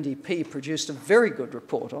 UNDP produced a very good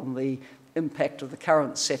report on the impact of the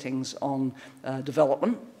current settings on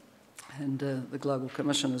development, and the Global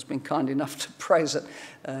Commission has been kind enough to praise it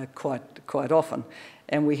quite often.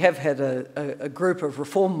 And we have had a group of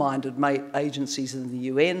reform-minded agencies in the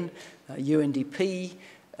UN, UNDP,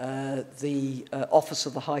 the Office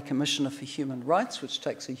of the High Commissioner for Human Rights, which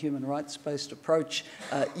takes a human rights-based approach,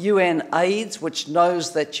 UN AIDS, which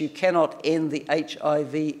knows that you cannot end the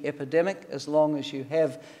HIV epidemic as long as you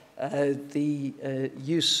have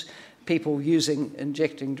people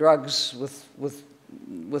injecting drugs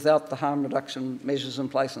without the harm reduction measures in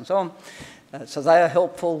place and so on. So they are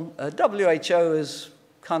helpful. WHO is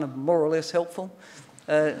kind of more or less helpful.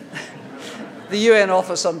 The UN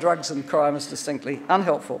Office on Drugs and Crime is distinctly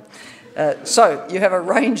unhelpful. So you have a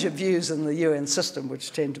range of views in the UN system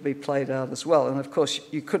which tend to be played out as well. And of course,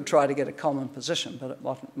 you could try to get a common position, but it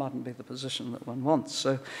mightn't be the position that one wants.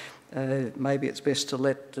 So maybe it's best to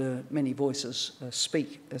let many voices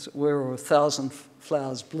speak, as it were, or 1,000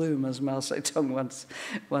 flowers bloom, as Mao Zedong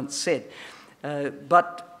once said.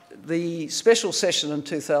 But the special session in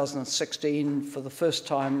 2016, for the first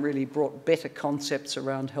time, really brought better concepts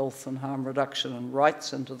around health and harm reduction and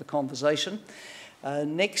rights into the conversation.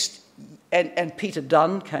 And Peter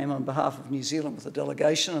Dunn came on behalf of New Zealand with a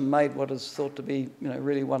delegation and made what is thought to be,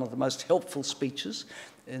 really one of the most helpful speeches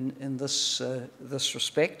in this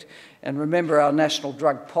respect. And remember, our national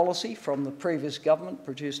drug policy from the previous government,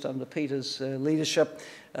 produced under Peter's leadership,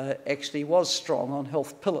 actually was strong on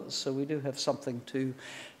health pillars. So we do have something to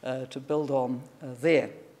build on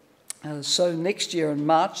there. So next year in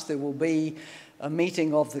March, there will be a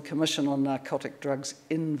meeting of the Commission on Narcotic Drugs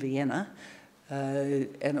in Vienna.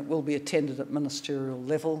 And it will be attended at ministerial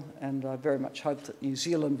level, and I very much hope that New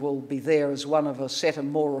Zealand will be there as one of a set of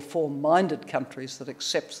more reform-minded countries that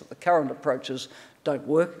accepts that the current approaches don't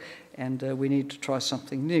work, and we need to try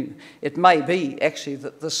something new. It may be, actually,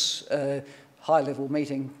 that this high-level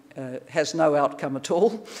meeting has no outcome at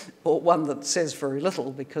all, or one that says very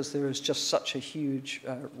little, because there is just such a huge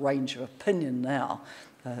range of opinion now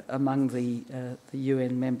among the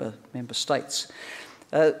UN member states.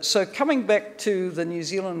 So coming back to the New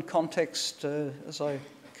Zealand context, as I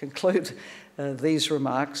conclude these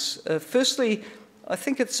remarks, firstly, I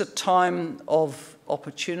think it's a time of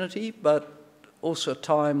opportunity, but also a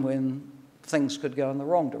time when things could go in the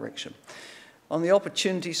wrong direction. On the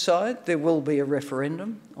opportunity side, there will be a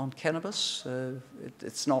referendum on cannabis.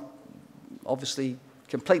 It's not obviously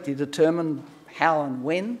completely determined how and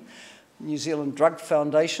when. New Zealand Drug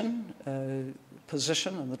Foundation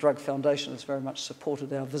position, and the Drug Foundation has very much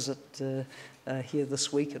supported our visit here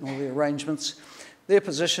this week and all the arrangements. Their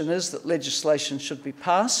position is that legislation should be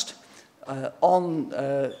passed on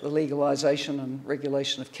the legalisation and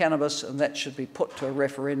regulation of cannabis, and that should be put to a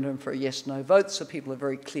referendum for a yes-no vote, so people are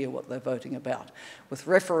very clear what they're voting about. With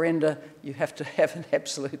referenda, you have to have an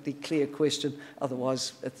absolutely clear question,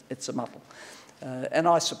 otherwise it's a muddle. And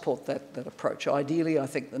I support that approach. Ideally, I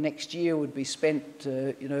think the next year would be spent,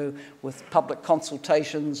 with public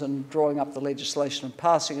consultations and drawing up the legislation and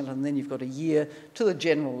passing it, and then you've got a year to the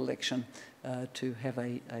general election to have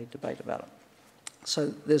a debate about it.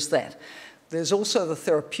 So there's that. There's also the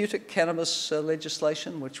therapeutic cannabis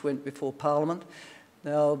legislation, which went before Parliament.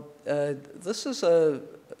 Now, this is a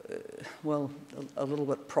little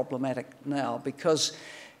bit problematic now, because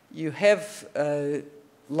you have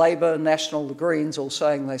Labor, National, the Greens all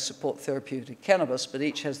saying they support therapeutic cannabis, but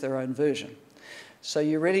each has their own version. So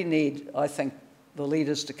you really need, I think, the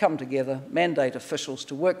leaders to come together, mandate officials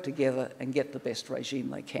to work together and get the best regime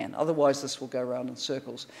they can. Otherwise, this will go around in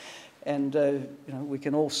circles. And we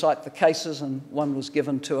can all cite the cases, and one was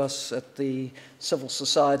given to us at the civil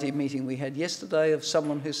society meeting we had yesterday of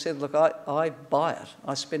someone who said, look, I buy it.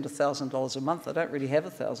 I spend $1,000 a month. I don't really have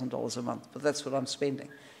 $1,000 a month, but that's what I'm spending.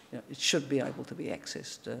 It should be able to be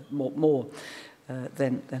accessed more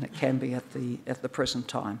than it can be at the present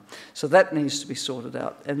time. So that needs to be sorted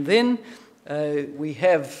out. And then we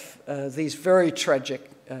have these very tragic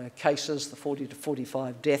cases, the 40 to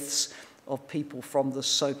 45 deaths of people from this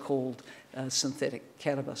so-called synthetic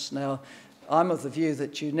cannabis. Now, I'm of the view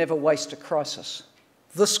that you never waste a crisis.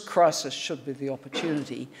 This crisis should be the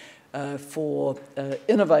opportunity for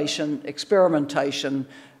innovation, experimentation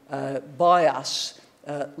by us,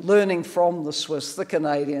 learning from the Swiss, the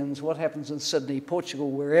Canadians, what happens in Sydney,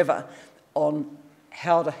 Portugal, wherever, on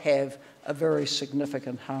how to have a very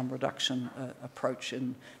significant harm reduction approach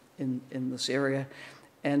in this area.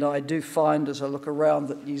 And I do find, as I look around,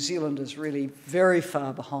 that New Zealand is really very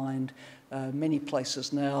far behind many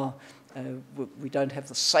places now. We don't have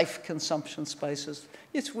the safe consumption spaces.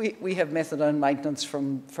 Yes, we have methadone maintenance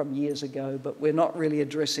from years ago, but we're not really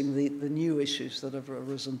addressing the new issues that have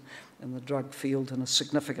arisen in the drug field in a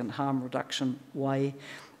significant harm reduction way.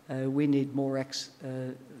 We need more access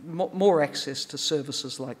to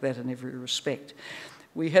services like that in every respect.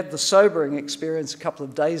 We had the sobering experience a couple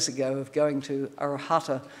of days ago of going to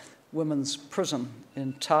Arahata Women's Prison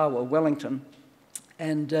in Tawa, Wellington,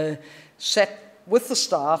 and sat with the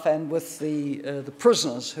staff and with the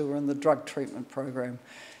prisoners who were in the drug treatment program.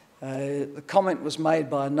 The comment was made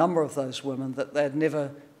by a number of those women that they had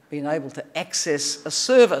never been able to access a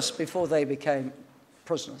service before they became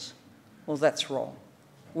prisoners. Well, that's wrong.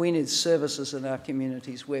 We need services in our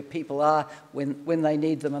communities where people are when they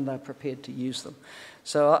need them and they're prepared to use them.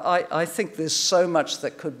 So I think there's so much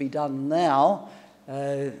that could be done now,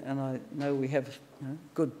 and I know we have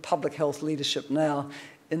good public health leadership now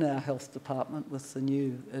in our health department with the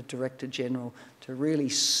new Director General to really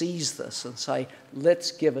seize this and say,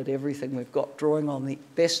 let's give it everything we've got, drawing on the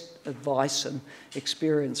best advice and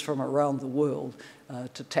experience from around the world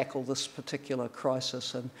to tackle this particular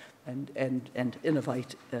crisis and and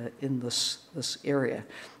innovate in this area,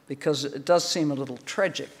 because it does seem a little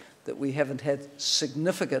tragic that we haven't had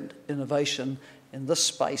significant innovation in this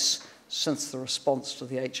space since the response to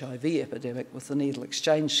the HIV epidemic with the needle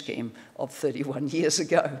exchange scheme of 31 years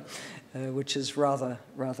ago, which is rather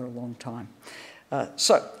a long time.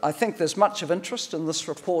 So I think there's much of interest in this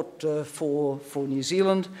report for New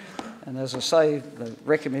Zealand, and as I say, the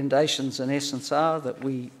recommendations in essence are that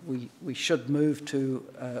we should move to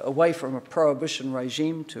away from a prohibition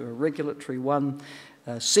regime to a regulatory one,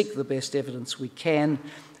 seek the best evidence we can,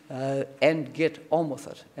 and get on with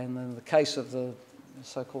it. And in the case of the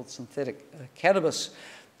so-called synthetic cannabis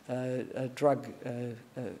drug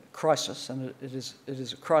crisis, and it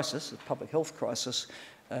is a crisis, a public health crisis,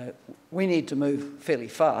 we need to move fairly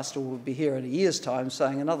fast, or we'll be here in a year's time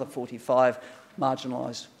saying another 45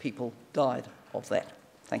 marginalised people died of that.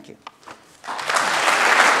 Thank you.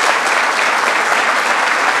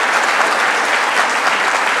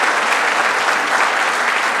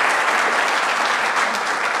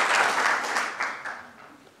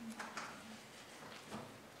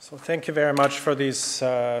 So thank you very much for these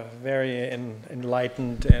very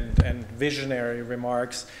enlightened and visionary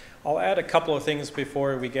remarks. I'll add a couple of things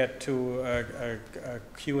before we get to a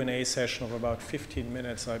Q&A session of about 15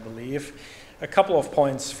 minutes, I believe. A couple of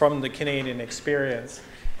points from the Canadian experience.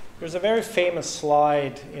 There's a very famous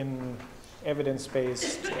slide in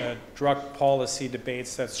evidence-based drug policy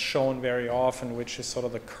debates that's shown very often, which is sort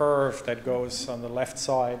of the curve that goes on the left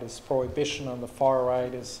side is prohibition, on the far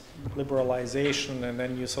right is liberalization, and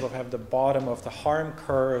then you sort of have the bottom of the harm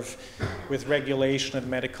curve with regulation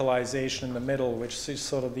and medicalization in the middle, which is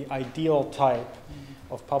sort of the ideal type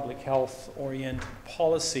of public health-oriented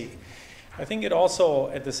policy. I think it also,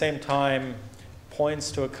 at the same time,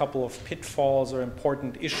 points to a couple of pitfalls or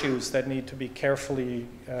important issues that need to be carefully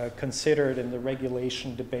considered in the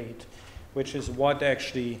regulation debate, which is what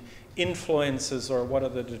actually influences or what are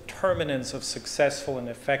the determinants of successful and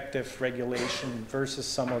effective regulation versus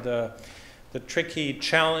some of the tricky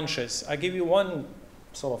challenges. I'll give you one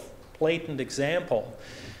sort of blatant example.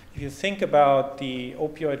 If you think about the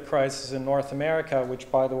opioid crisis in North America,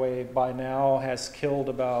 which, by the way, by now has killed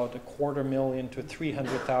about 250,000 to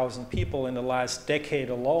 300,000 people in the last decade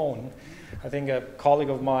alone, I think a colleague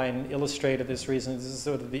of mine illustrated this reason. This is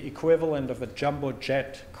sort of the equivalent of a jumbo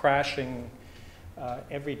jet crashing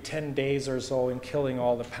every 10 days or so and killing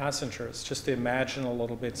all the passengers. Just to imagine a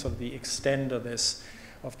little bit sort of the extent of this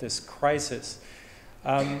crisis.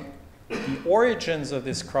 The origins of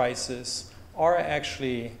this crisis are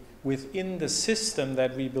actually within the system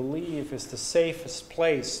that we believe is the safest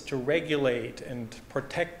place to regulate and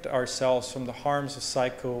protect ourselves from the harms of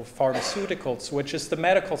psychopharmaceuticals, which is the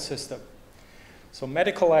medical system. So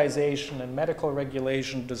medicalization and medical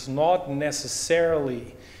regulation does not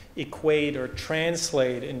necessarily equate or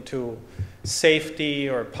translate into safety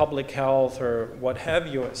or public health or what have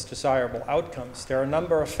you as desirable outcomes. There are a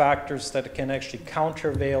number of factors that can actually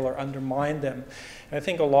countervail or undermine them. And I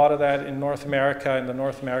think a lot of that in North America and the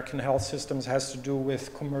North American health systems has to do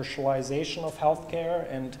with commercialization of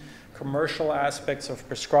healthcare and commercial aspects of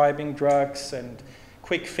prescribing drugs and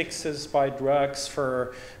quick fixes by drugs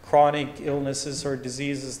for chronic illnesses or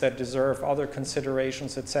diseases that deserve other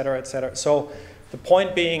considerations, et cetera, et cetera. So the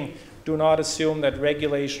point being, do not assume that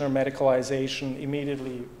regulation or medicalization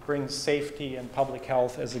immediately brings safety and public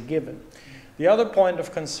health as a given. The other point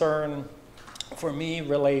of concern for me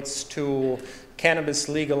relates to cannabis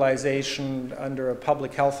legalization under a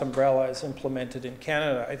public health umbrella as implemented in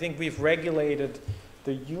Canada. I think we've regulated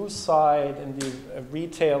the use side and the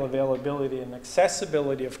retail availability and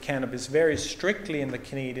accessibility of cannabis very strictly in the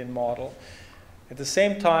Canadian model. At the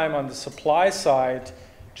same time, on the supply side,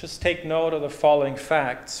 just take note of the following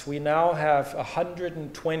facts. We now have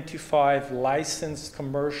 125 licensed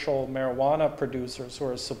commercial marijuana producers who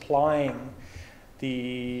are supplying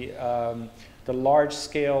the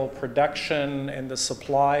large-scale production and the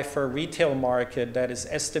supply for a retail market that is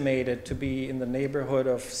estimated to be in the neighborhood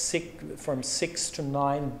of from $6 to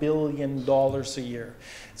 $9 billion a year.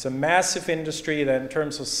 It's a massive industry that in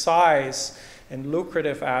terms of size and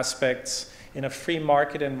lucrative aspects in a free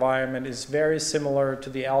market environment is very similar to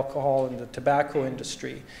the alcohol and the tobacco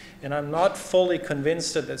industry. And I'm not fully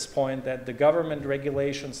convinced at this point that the government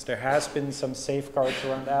regulations, there has been some safeguards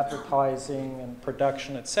around advertising and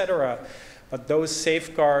production, et cetera, but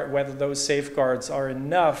whether those safeguards are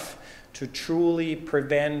enough to truly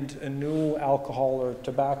prevent a new alcohol or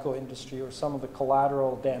tobacco industry or some of the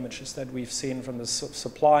collateral damages that we've seen from the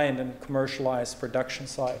supply and then commercialized production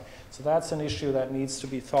side. So that's an issue that needs to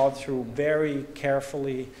be thought through very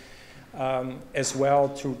carefully as well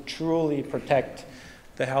to truly protect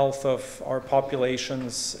the health of our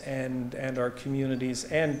populations and our communities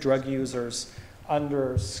and drug users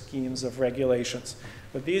under schemes of regulations.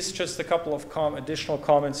 But these just a couple of additional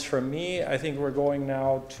comments from me. I think we're going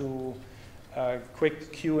now to a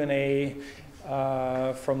quick Q&A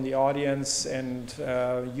from the audience and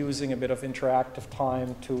using a bit of interactive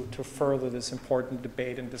time to further this important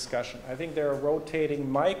debate and discussion. I think there are rotating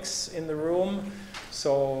mics in the room,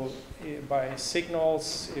 so by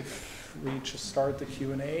signals, if we just start the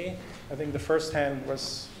Q&A. I think the first hand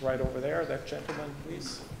was right over there. That gentleman,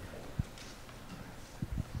 please.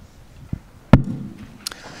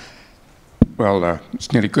 Well,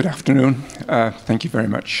 it's nearly good afternoon. Thank you very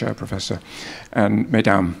much, Professor and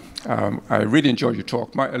Mesdames. I really enjoyed your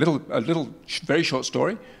talk. A little, very short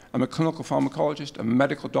story. I'm a clinical pharmacologist, a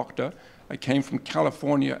medical doctor. I came from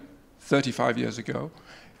California 35 years ago.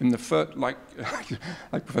 Like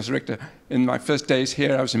Professor Richter, in my first days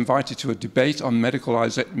here, I was invited to a debate on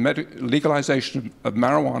legalization of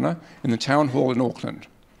marijuana in the town hall in Auckland.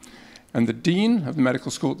 And the dean of the medical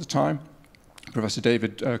school at the time, Professor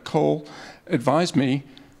David Cole, advised me,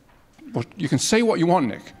 well, you can say what you want,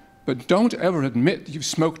 Nick, but don't ever admit you've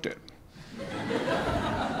smoked it.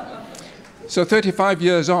 So 35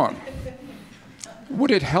 years on, would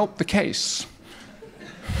it help the case?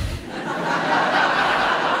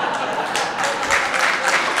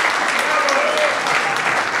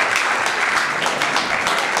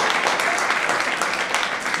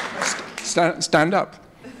 Stand up.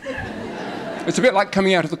 It's a bit like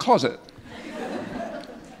coming out of the closet.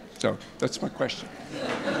 So that's my question.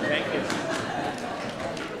 Thank you.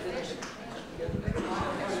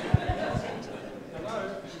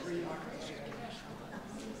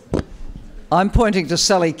 I'm pointing to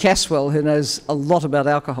Sally Caswell, who knows a lot about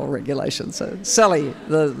alcohol regulation. So, Sally,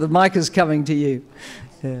 the mic is coming to you.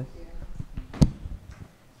 Yeah.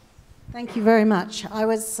 Thank you very much.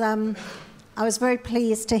 I was very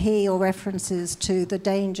pleased to hear your references to the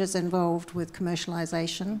dangers involved with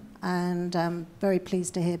commercialisation, and very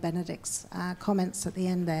pleased to hear Benedict's comments at the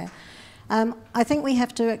end there. I think we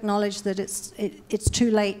have to acknowledge that it's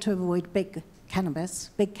too late to avoid big cannabis.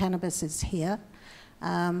 Big cannabis is here.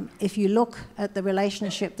 If you look at the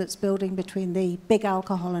relationship that's building between the big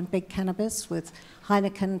alcohol and big cannabis, with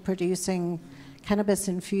Heineken producing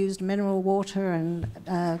cannabis-infused mineral water and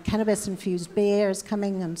cannabis-infused beers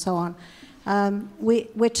coming and so on,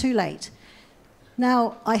 we're too late.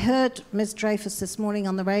 Now, I heard Ms. Dreyfus this morning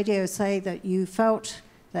on the radio say that you felt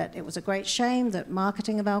that it was a great shame that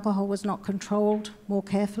marketing of alcohol was not controlled more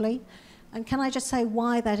carefully. And can I just say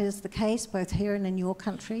why that is the case, both here and in your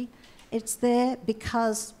country? It's there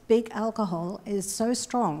because big alcohol is so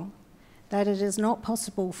strong that it is not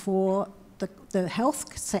possible for the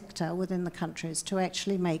health sector within the countries to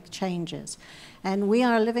actually make changes. And we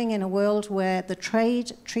are living in a world where the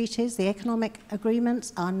trade treaties, the economic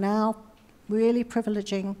agreements are now really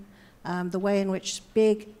privileging the way in which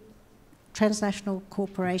big transnational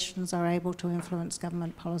corporations are able to influence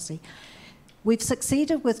government policy. We've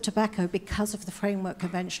succeeded with tobacco because of the Framework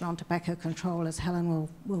Convention on Tobacco Control, as Helen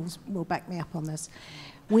will back me up on this.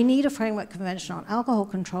 We need a Framework Convention on alcohol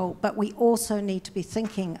control, but we also need to be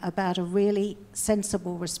thinking about a really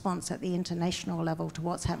sensible response at the international level to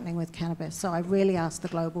what's happening with cannabis. So I really ask the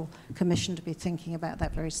Global Commission to be thinking about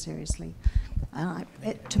that very seriously.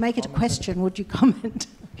 To make it a question, would you comment?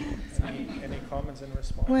 Any comments in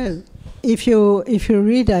response? Well, if you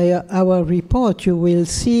read our report, you will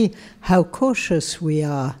see how cautious we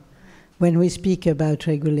are when we speak about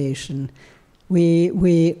regulation. We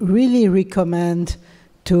really recommend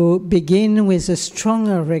to begin with a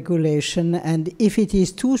stronger regulation, and if it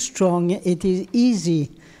is too strong, it is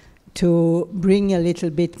easy to bring a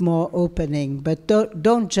little bit more opening, but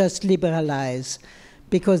don't just liberalize,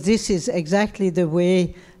 because this is exactly the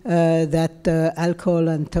way that alcohol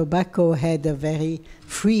and tobacco had a very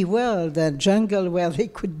free world, a jungle where they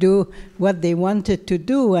could do what they wanted to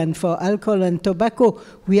do. And for alcohol and tobacco,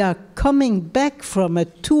 we are coming back from a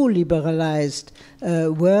too liberalized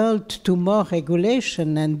world to more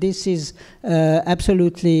regulation. And this is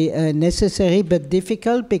absolutely necessary, but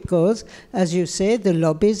difficult because, as you say, the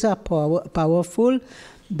lobbies are powerful.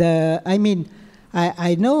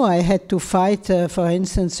 I know I had to fight, for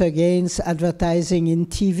instance, against advertising in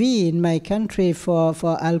TV in my country for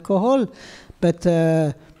alcohol, but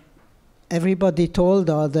everybody told,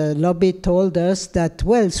 or the lobby told us that,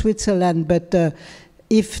 well, Switzerland, but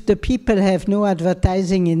if the people have no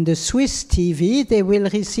advertising in the Swiss TV, they will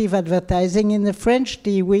receive advertising in the French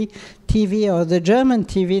TV or the German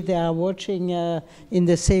TV they are watching in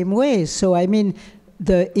the same way. So, I mean,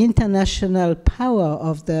 the international power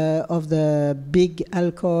of the big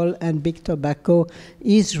alcohol and big tobacco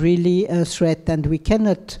is really a threat, and we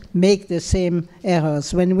cannot make the same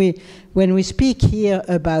errors. When we speak here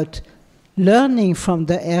about learning from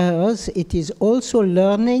the errors, it is also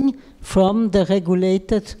learning from the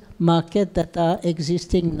regulated market that are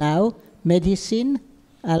existing now: medicine,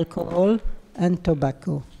 alcohol, and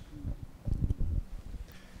tobacco.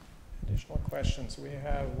 Additional questions? We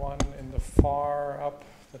have one in the far up,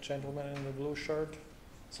 the gentleman in the blue shirt.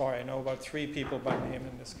 Sorry, I know about 3 people by name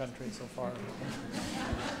in this country so far.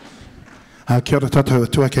 Kia ora tātou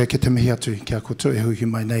tuake ki te mihi atu, kia koutou e huhi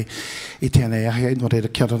mai nei I tēnei ahi, no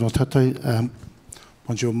reira kia ora no tātou.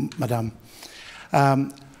 Bonjour, madame.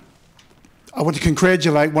 I want to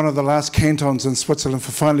congratulate one of the last cantons in Switzerland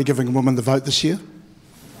for finally giving a woman the vote this year.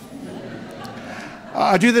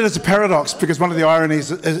 I do that as a paradox because one of the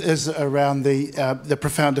ironies is around the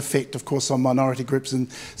profound effect, of course, on minority groups in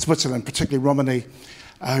Switzerland, particularly Romani,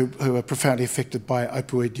 who are profoundly affected by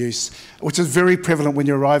opioid use, which is very prevalent when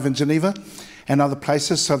you arrive in Geneva and other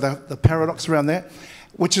places. So the paradox around that,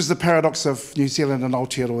 which is the paradox of New Zealand and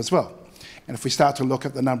Aotearoa as well. And if we start to look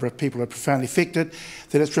at the number of people who are profoundly affected,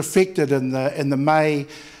 then it's reflected in the May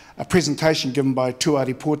presentation given by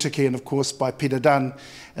Tuari Portiki and, of course, by Peter Dunn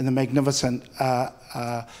in the magnificent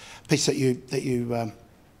piece that you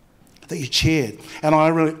chaired. And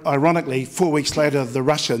ironically, 4 weeks later, the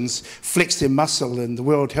Russians flexed their muscle in the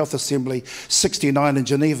World Health Assembly 69 in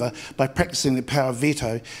Geneva by practicing the power of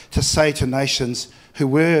veto to say to nations who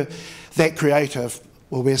were that creative,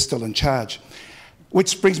 well, we're still in charge.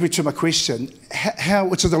 Which brings me to my question,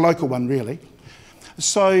 which is a local one, really.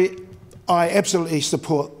 So I absolutely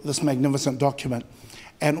support this magnificent document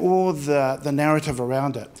and all the narrative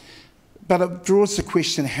around it. But it draws the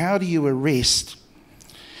question, how do you arrest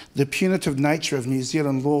the punitive nature of New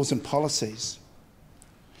Zealand laws and policies?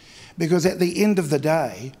 Because at the end of the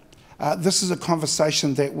day, this is a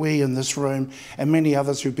conversation that we in this room and many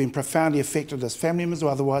others who've been profoundly affected as family members or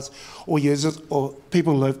otherwise, or users, or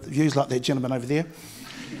people who have views like that gentleman over there,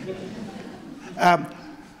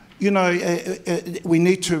 we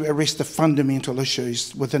need to arrest the fundamental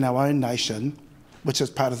issues within our own nation, which is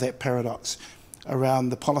part of that paradox around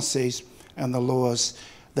the policies and the laws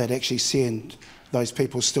that actually send those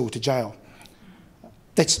people still to jail.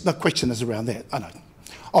 The question is around that, I know.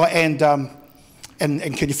 Oh, and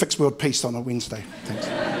can you fix world peace on a Wednesday? Thanks.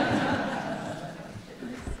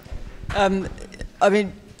 I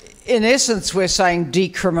mean, in essence, we're saying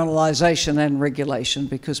decriminalisation and regulation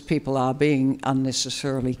because people are being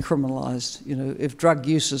unnecessarily criminalised. You know, if drug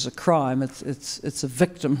use is a crime, it's a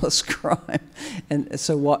victimless crime, and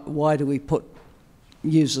so why do we put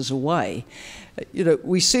users away? You know,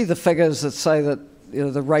 we see the figures that say that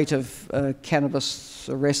the rate of cannabis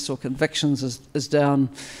arrests or convictions is down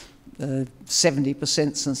 70%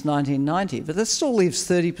 since 1990, but that still leaves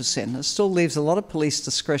 30%. It still leaves a lot of police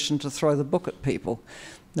discretion to throw the book at people.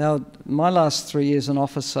 Now, my last 3 years in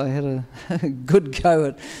office, I had a good go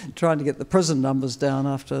at trying to get the prison numbers down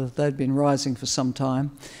after they'd been rising for some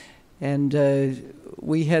time. And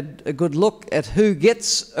we had a good look at who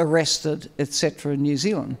gets arrested, etc. in New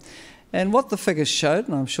Zealand. And what the figures showed,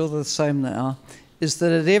 and I'm sure they're the same now, is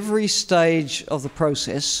that at every stage of the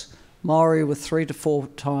process, Maori were 3 to 4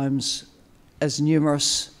 times as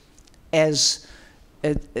numerous as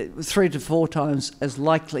 3 to 4 times as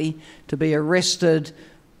likely to be arrested,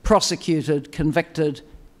 prosecuted, convicted,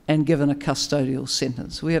 and given a custodial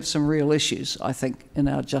sentence. We have some real issues, I think, in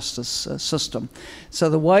our justice system. So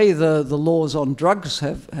the way the laws on drugs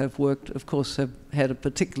have worked, of course, have had a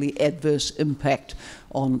particularly adverse impact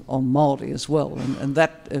on Māori as well. And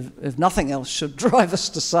that, if nothing else, should drive us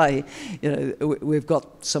to say, we've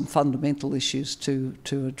got some fundamental issues to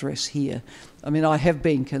address here. I mean, I have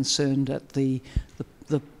been concerned at the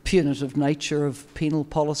punitive nature of penal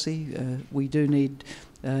policy. We do need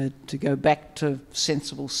to go back to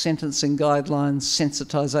sensible sentencing guidelines,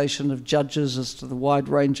 sensitisation of judges as to the wide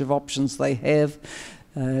range of options they have.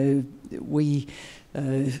 We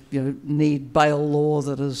need bail law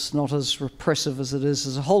that is not as repressive as it is.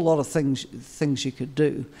 There's a whole lot of things you could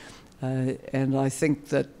do. And I think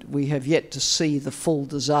that we have yet to see the full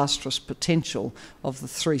disastrous potential of the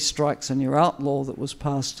 3 strikes and you're out law that was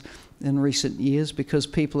passed in recent years, because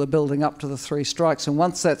people are building up to the 3 strikes. And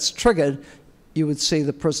once that's triggered, you would see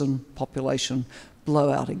the prison population blow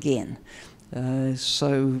out again.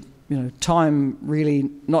 Time really,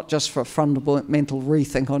 not just for a fundamental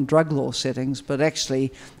rethink on drug law settings, but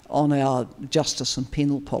actually on our justice and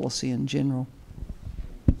penal policy in general.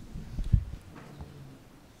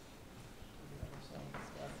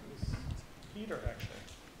 Peter, actually.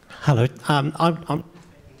 Hello.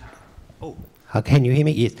 Can you hear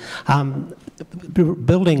me? Yes.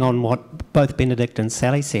 Building on what both Benedict and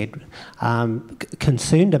Sally said,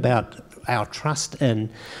 concerned about our trust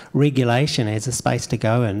in regulation as a space to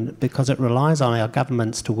go in, because it relies on our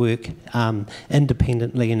governments to work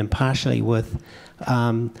independently and impartially with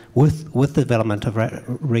the development of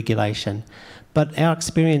regulation. But our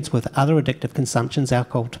experience with other addictive consumptions,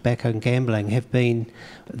 alcohol, tobacco and gambling, have been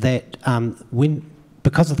that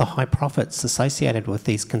because of the high profits associated with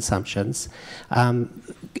these consumptions,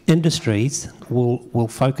 industries will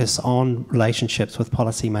focus on relationships with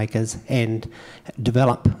policymakers and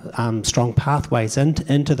develop strong pathways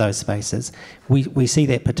into those spaces. We see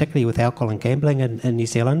that particularly with alcohol and gambling in New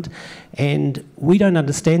Zealand, and we don't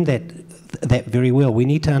understand that very well. We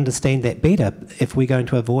need to understand that better if we're going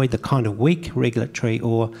to avoid the kind of weak regulatory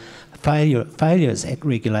or failures at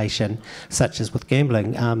regulation, such as with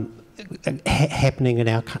gambling, happening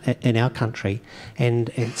in our country.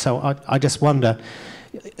 And so I just wonder,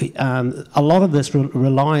 a lot of this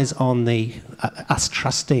relies on us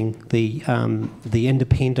trusting the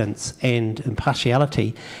independence and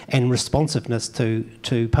impartiality and responsiveness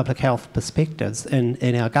to public health perspectives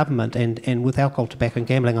in our government, and with alcohol, tobacco and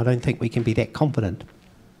gambling I don't think we can be that confident.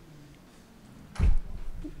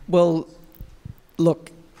 Well, look,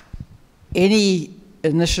 any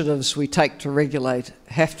initiatives we take to regulate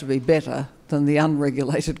have to be better than the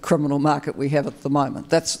unregulated criminal market we have at the moment.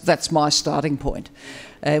 That's my starting point.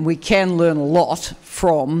 And we can learn a lot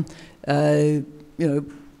from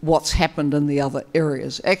what's happened in the other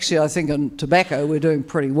areas. Actually, I think in tobacco we're doing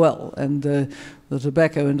pretty well, and the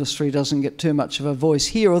tobacco industry doesn't get too much of a voice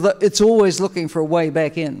here, although it's always looking for a way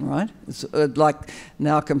back in, right? It's like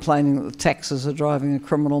now complaining that the taxes are driving a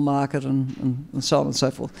criminal market and so on and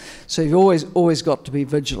so forth. So you've always got to be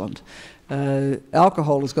vigilant.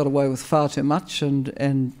 Alcohol has got away with far too much,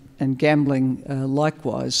 and gambling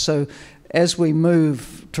likewise. So as we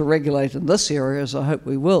move to regulate in this area, as I hope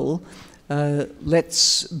we will,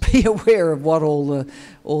 let's be aware of what all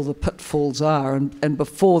the pitfalls are, and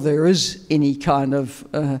before there is any kind of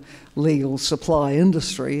legal supply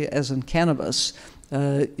industry, as in cannabis,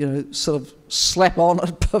 sort of slap on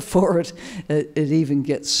it before it even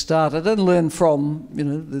gets started, and learn from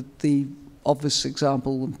the obvious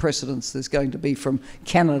example and precedents there's going to be from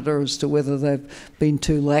Canada as to whether they've been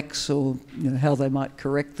too lax or how they might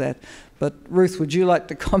correct that. But Ruth, would you like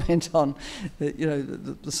to comment on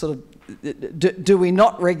the sort of, do we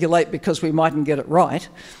not regulate because we mightn't get it right,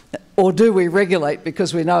 or do we regulate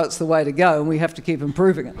because we know it's the way to go and we have to keep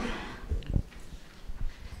improving it?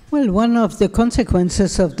 Well, one of the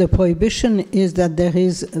consequences of the prohibition is that there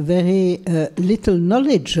is very little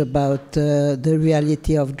knowledge about the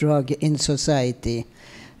reality of drug in society.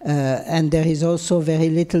 And there is also very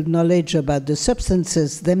little knowledge about the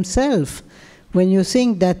substances themselves. When you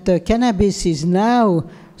think that cannabis is now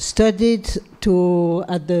studied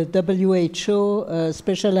at the WHO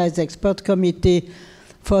Specialized Expert Committee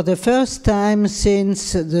for the first time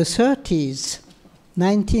since the 30s.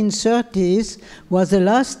 1930s was the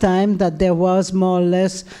last time that there was more or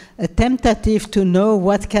less a tentative to know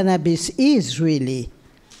what cannabis is really.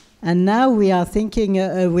 And now we are thinking,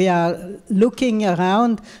 we are looking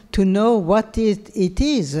around to know what it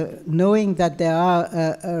is, knowing that there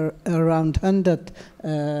are around 100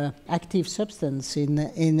 active substances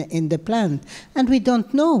in the plant. And we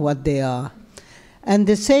don't know what they are. And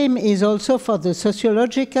the same is also for the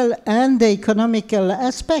sociological and the economical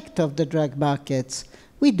aspect of the drug markets.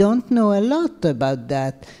 We don't know a lot about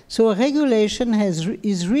that. So regulation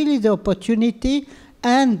is really the opportunity,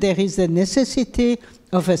 and there is a necessity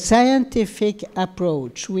of a scientific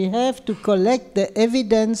approach. We have to collect the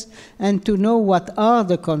evidence and to know what are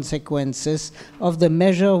the consequences of the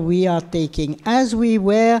measure we are taking. As we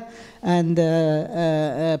were, and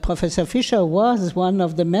Professor Fisher was one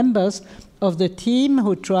of the members of the team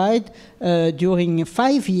who tried during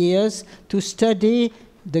 5 years to study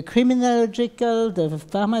the criminological,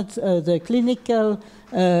 the clinical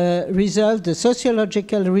result, the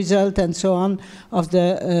sociological result, and so on, of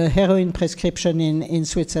the heroin prescription in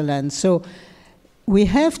Switzerland. So we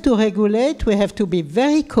have to regulate, we have to be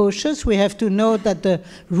very cautious, we have to know that the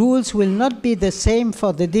rules will not be the same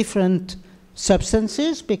for the different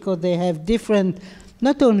substances, because they have different,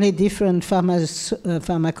 not only different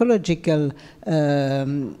pharmacological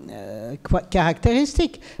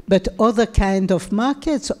characteristic, but other kind of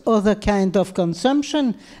markets, other kind of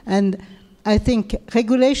consumption. And I think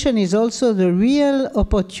regulation is also the real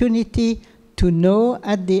opportunity to know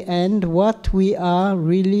at the end what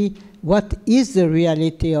is the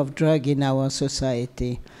reality of drug in our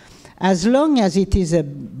society. as long as it is a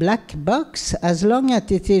black box, as long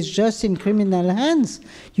as it is just in criminal hands,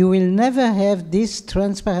 you will never have this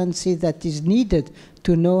transparency that is needed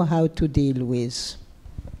to know how to deal with.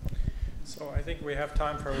 So I think we have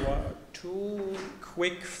time for two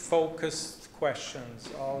quick, focused questions.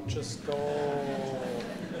 I'll just go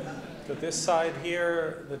to this side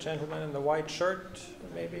here, the gentleman in the white shirt,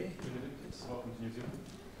 maybe.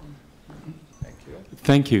 Thank you.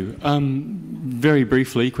 Thank you. Very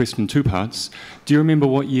briefly, question 2 parts. Do you remember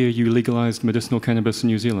what year you legalised medicinal cannabis in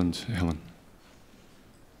New Zealand, Helen?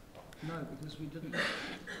 No, because we didn't.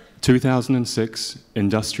 2006,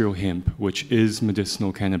 industrial hemp, which is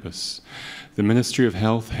medicinal cannabis. The Ministry of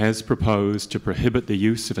Health has proposed to prohibit the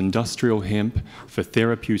use of industrial hemp for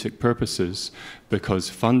therapeutic purposes because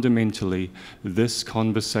fundamentally this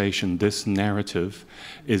conversation, this narrative,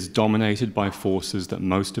 is dominated by forces that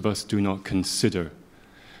most of us do not consider.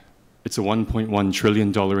 It's a $1.1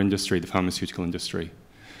 trillion industry, the pharmaceutical industry.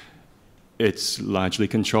 It's largely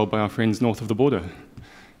controlled by our friends north of the border.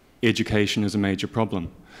 Education is a major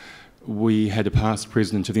problem. We had a past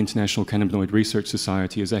president of the International Cannabinoid Research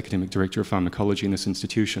Society as academic director of pharmacology in this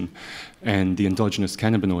institution, and the endogenous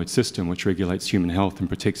cannabinoid system, which regulates human health and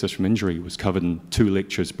protects us from injury, was covered in 2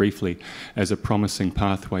 lectures briefly as a promising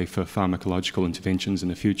pathway for pharmacological interventions in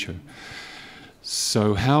the future.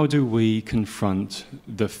 So how do we confront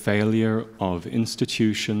the failure of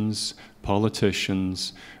institutions,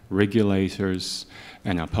 politicians, regulators,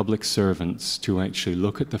 and our public servants to actually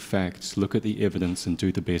look at the facts, look at the evidence, and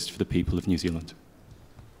do the best for the people of New Zealand?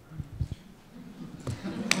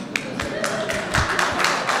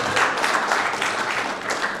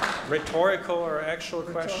 Rhetorical or actual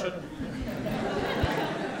question?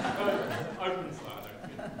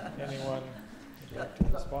 Anyone would like to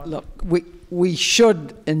respond? Look, we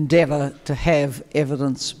should endeavour to have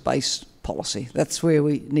evidence-based policy. That's where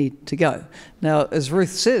we need to go. Now, as Ruth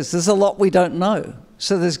says, there's a lot we don't know.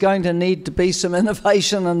 So there's going to need to be some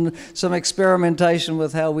innovation and some experimentation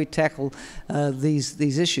with how we tackle these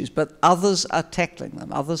issues. But others are tackling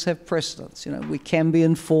them. Others have precedents. You know, we can be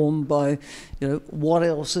informed by, you know, what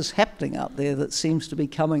else is happening out there that seems to be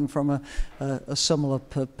coming from a similar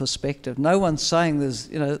perspective. No one's saying there's,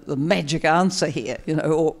 you know, the magic answer here, you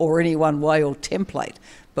know, or any one way or template.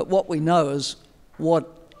 But what we know is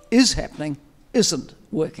what is happening isn't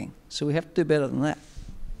working. So we have to do better than that.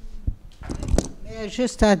 May I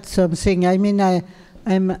just add something? I mean,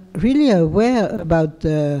 I'm really aware about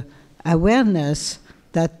the awareness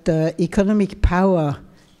that economic power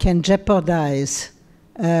can jeopardize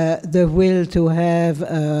the will to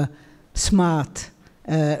have smart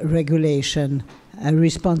regulation,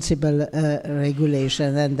 responsible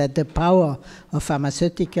regulation, and that the power of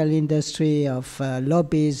pharmaceutical industry, of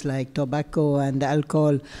lobbies like tobacco and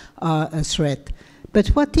alcohol are a threat. But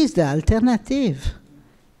what is the alternative?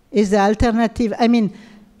 Is the alternative, I mean,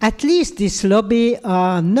 at least this lobby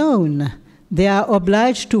are known. They are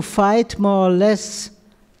obliged to fight more or less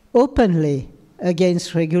openly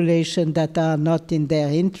against regulation that are not in their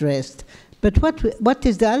interest. But what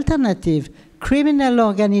is the alternative? Criminal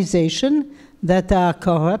organizations that are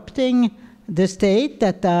corrupting the state,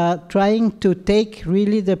 that are trying to take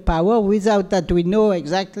really the power without that we know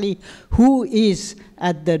exactly who is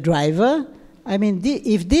at the driver. I mean,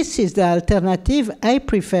 if this is the alternative, I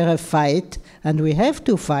prefer a fight, and we have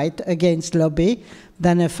to fight against lobby,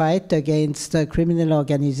 than a fight against criminal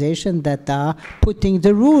organizations that are putting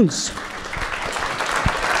the rules.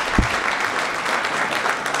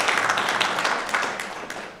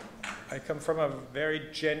 I come from a very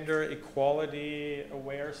gender equality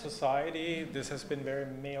aware society. This has been very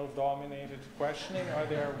male dominated questioning. Are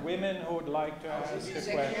there women who would like to ask a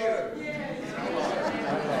question?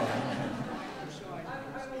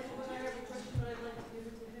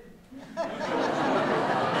 The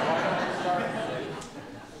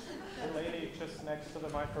lady just next to the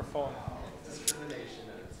microphone.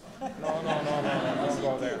 No, don't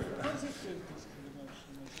go there.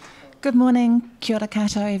 Good morning, kia ora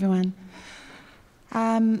koutou, everyone.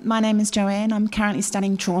 My name is Joanne. I'm currently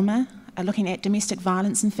studying trauma, looking at domestic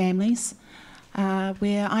violence in families,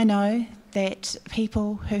 where I know that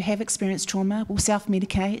people who have experienced trauma will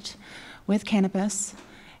self-medicate with cannabis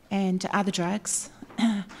and other drugs.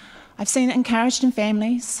 I've seen it encouraged in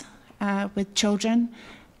families with children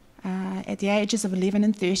at the ages of 11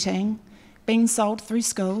 and 13 being sold through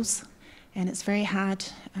schools, and it's very hard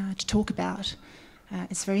to talk about.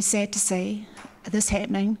 It's very sad to see this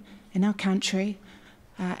happening in our country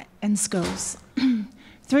in schools.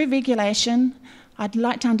 Through regulation, I'd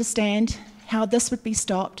like to understand how this would be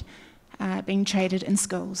stopped being traded in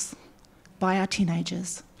schools by our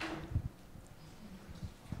teenagers.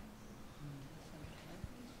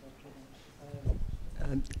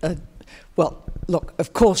 Well, look,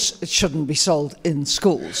 of course it shouldn't be sold in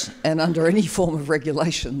schools, and under any form of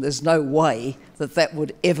regulation there's no way that that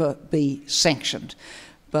would ever be sanctioned.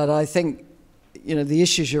 But I think, you know, the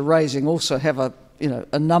issues you're raising also have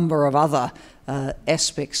a number of other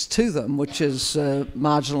aspects to them, which is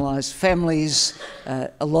marginalised families,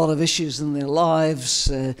 a lot of issues in their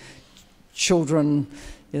lives, children,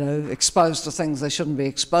 you know, exposed to things they shouldn't be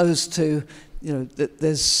exposed to. You know,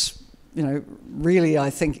 there's, you know, really, I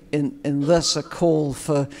think in this a call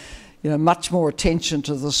for, you know, much more attention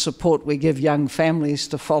to the support we give young families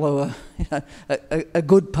to follow a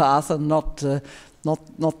good path, and not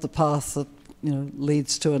the path that, you know,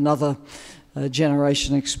 leads to another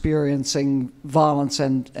generation experiencing violence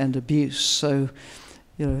and abuse. So,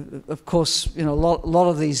 you know, of course, you know, a lot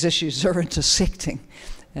of these issues are intersecting,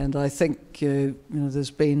 and I think you know,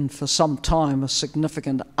 there's been for some time a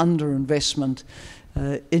significant underinvestment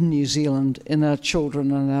in New Zealand, in our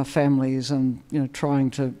children and our families, and, you know, trying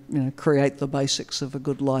to, you know, create the basics of a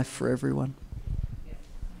good life for everyone.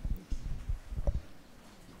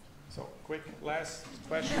 So, quick last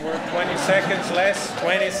question. We're 20 seconds less.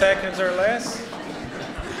 20 seconds or less.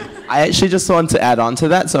 I actually just want to add on to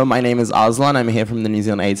that. So my name is Aslan. I'm here from the New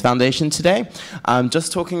Zealand AIDS Foundation today.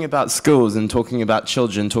 Just talking about schools and talking about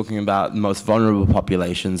children, talking about most vulnerable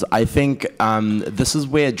populations, I think this is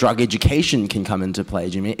where drug education can come into play.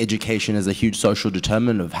 Do you mean education is a huge social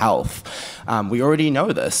determinant of health? We already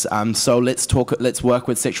know this. So let's work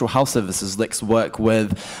with sexual health services. Let's work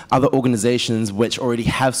with other organizations which already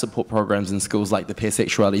have support programs in schools, like the peer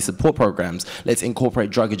sexuality support programs. Let's incorporate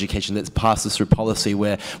drug education. Let's pass this through policy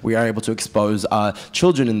where we are able to expose our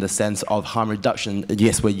children in the sense of harm reduction.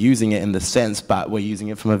 Yes, we're using it in the sense, but we're using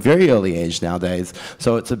it from a very early age nowadays.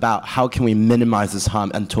 So it's about how can we minimize this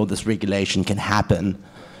harm until this regulation can happen.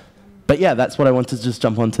 But yeah, that's what I wanted to just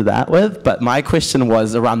jump onto that with. But my question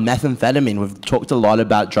was around methamphetamine. We've talked a lot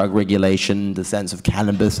about drug regulation, the sense of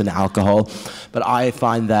cannabis and alcohol. But I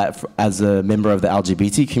find that as a member of the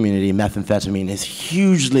LGBT community, methamphetamine is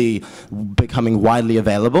hugely becoming widely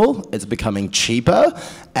available. It's becoming cheaper.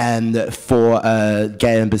 And for a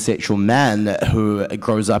gay and bisexual man who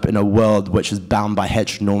grows up in a world which is bound by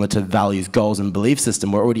heteronormative values, goals, and belief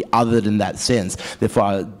system, we're already othered in that sense.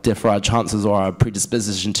 Therefore our chances or our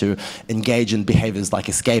predisposition to engage in behaviors like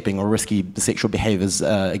escaping or risky sexual behaviors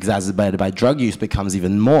exacerbated by drug use becomes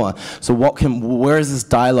even more. So where is this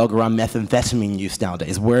dialogue around methamphetamine use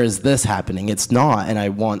nowadays? Where is this happening? It's not, and I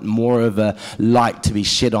want more of a light to be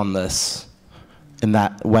shed on this in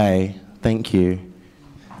that way. Thank you.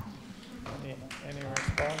 Any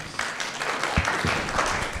response?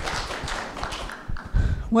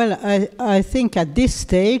 Well, I think at this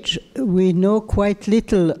stage we know quite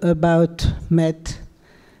little about meth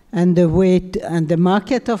and the weight and the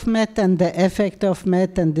market of meth and the effect of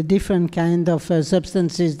meth and the different kind of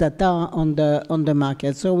substances that are on the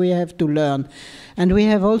market. So we have to learn. And we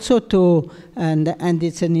have also to, and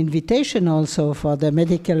it's an invitation also for the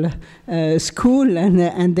medical school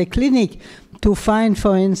and the clinic to find,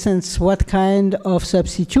 for instance, what kind of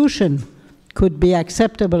substitution could be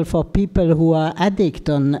acceptable for people who are addict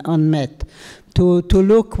on meth. To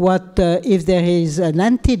look what if there is an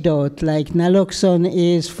antidote like naloxone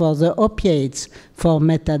is for the opiates for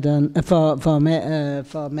methadone for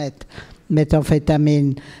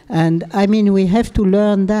methamphetamine, and I mean we have to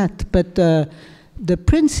learn that, but the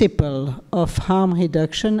principle of harm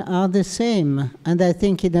reduction are the same, and I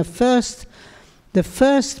think in the first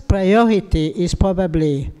priority is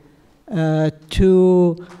probably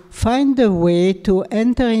to find a way to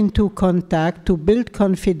enter into contact, to build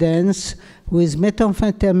confidence with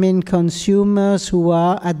methamphetamine consumers who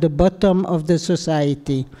are at the bottom of the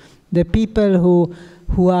society, the people who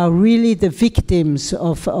are really the victims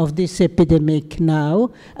of this epidemic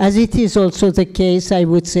now, as it is also the case, I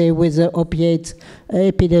would say, with the opiate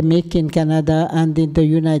epidemic in Canada and in the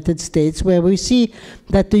United States, where we see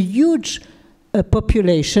that the huge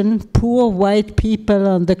population, poor white people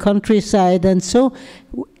on the countryside, and so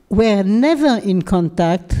were never in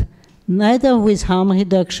contact, neither with harm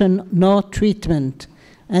reduction nor treatment.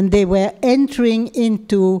 And they were entering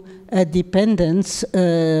into a dependence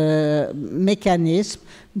mechanism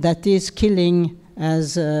that is killing,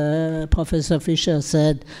 as Professor Fisher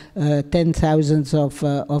said, 10,000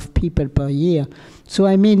 of people per year. So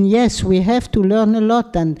I mean, yes, we have to learn a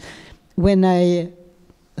lot. And when I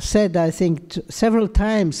said, I think, several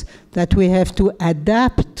times that we have to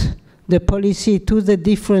adapt the policy to the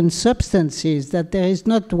different substances, that there is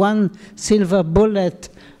not one silver bullet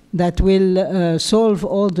that will solve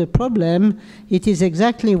all the problem. It is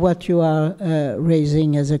exactly what you are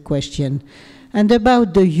raising as a question. And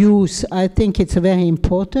about the use, I think it's very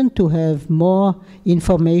important to have more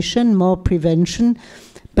information, more prevention.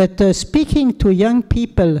 But speaking to young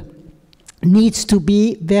people needs to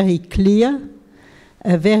be very clear,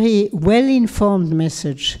 a very well-informed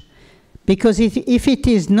message. Because if it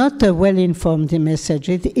is not a well-informed message,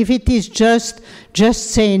 if it is just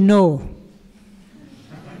say no,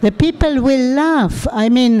 the people will laugh. I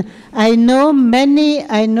mean, I know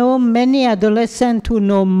many adolescents who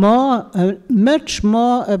know much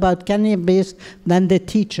more about cannabis than the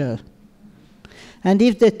teacher. And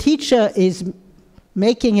if the teacher is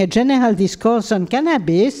making a general discourse on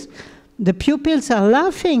cannabis, the pupils are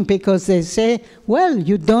laughing because they say, well,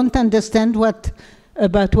 you don't understand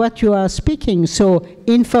about what you are speaking. So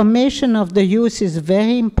information of the youth is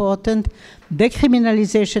very important.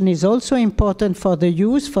 Decriminalization is also important for the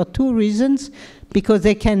youth for two reasons, because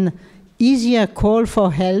they can easier call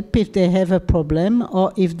for help if they have a problem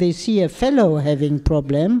or if they see a fellow having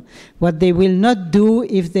problem, what they will not do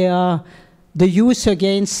if they are the youth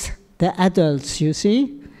against the adults, you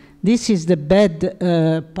see. This is the bad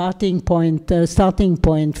starting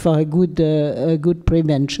point for a good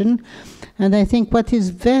prevention. And I think what is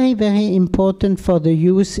very, very important for the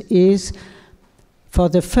youth is for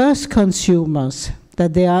the first consumers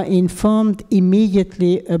that they are informed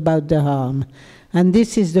immediately about the harm. And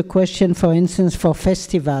this is the question, for instance, for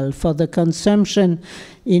festival, for the consumption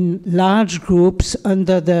in large groups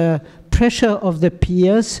under the pressure of the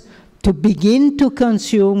peers to begin to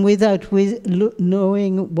consume without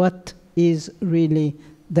knowing what is really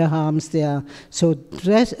the harms there. So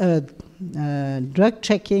drug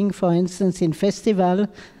checking, for instance, in festival,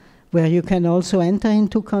 where you can also enter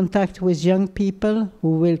into contact with young people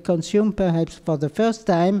who will consume perhaps for the first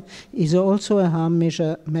time, is also a harm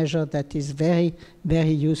measure that is very, very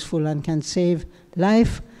useful and can save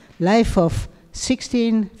life of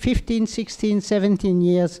 15, 16, 17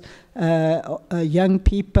 years young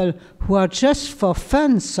people who are just for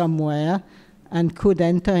fun somewhere and could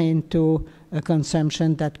enter into a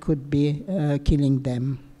consumption that could be killing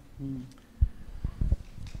them.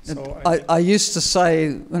 So I used to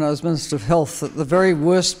say when I was Minister of Health that the very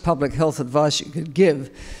worst public health advice you could give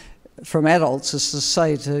from adults is to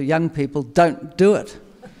say to young people, don't do it.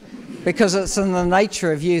 Because it's in the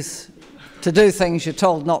nature of youth to do things you're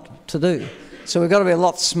told not to do. So we've got to be a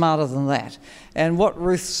lot smarter than that. And what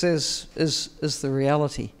Ruth says is the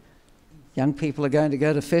reality. Young people are going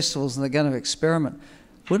to festivals and they're going to experiment.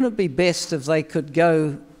 Wouldn't it be best if they could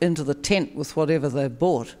go into the tent with whatever they've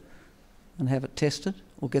bought and have it tested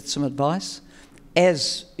or get some advice?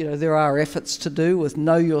 As you know, there are efforts to do with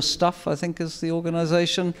Know Your Stuff, I think is the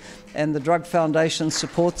organisation, and the Drug Foundation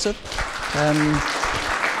supports it.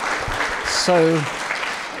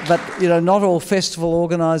 But you know, not all festival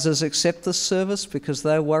organisers accept this service because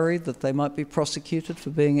they're worried that they might be prosecuted for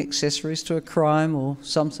being accessories to a crime or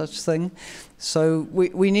some such thing. So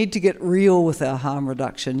we need to get real with our harm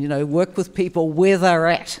reduction. You know, work with people where they're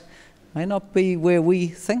at. May not be where we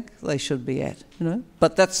think they should be at, you know,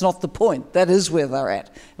 but that's not the point. That is where they're at,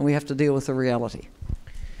 and we have to deal with the reality.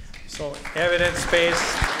 So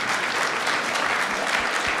evidence-based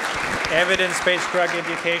drug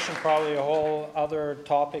education, probably a whole other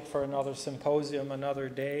topic for another symposium, another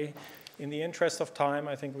day. In the interest of time,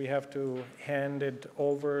 I think we have to hand it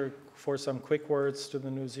over for some quick words to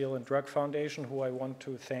the New Zealand Drug Foundation, who I want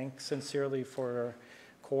to thank sincerely for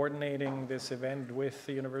coordinating this event with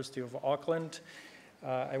the University of Auckland.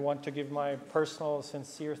 I want to give my personal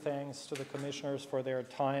sincere thanks to the commissioners for their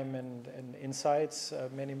time and insights.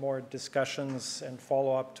 Many more discussions and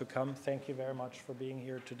follow-up to come. Thank you very much for being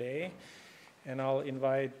here today. And I'll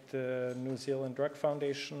invite the New Zealand Drug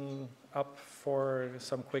Foundation up for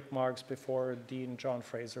some quick marks before Dean John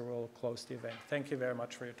Fraser will close the event. Thank you very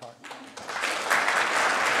much for your time.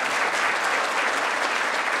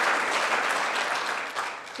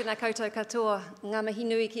 Tēnā koutou katoa, ngā mihi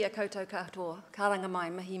nui ki a koutou katoa, karanga mai,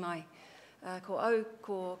 mihi mai. Ko au,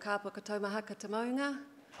 ko kāpaka taumaha ka te maunga,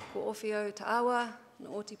 ko Owhio te awa, na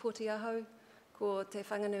oti poti ahau, ko te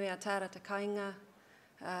whanganui a tāra te kainga,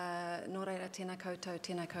 nō reira tēnā koutou,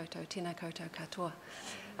 tēnā koutou, tēnā koutou katoa.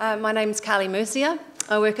 My name's Carly Mercier.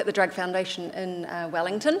 I work at the Drug Foundation in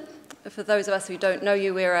Wellington. For those of us who don't know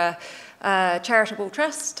you, we're a charitable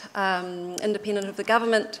trust, independent of the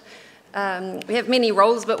government. We have many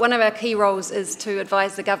roles, but one of our key roles is to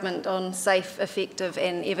advise the government on safe, effective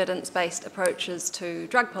and evidence-based approaches to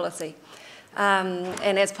drug policy.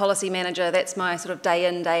 And as policy manager, that's my sort of day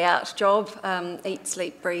in, day out job, eat,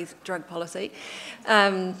 sleep, breathe, drug policy.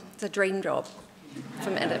 It's a dream job,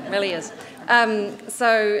 and it really is.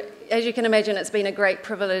 So as you can imagine, it's been a great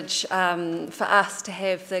privilege for us to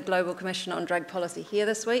have the Global Commission on Drug Policy here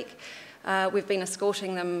this week. We've been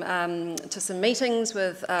escorting them to some meetings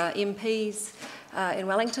with MPs in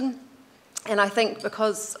Wellington. And I think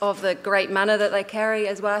because of the great mana that they carry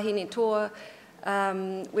as wahine toa,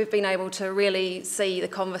 we've been able to really see the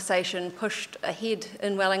conversation pushed ahead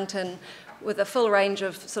in Wellington with a full range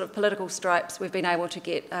of sort of political stripes. We've been able to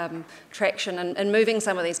get traction and moving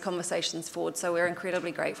some of these conversations forward. So we're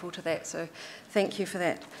incredibly grateful to that. So thank you for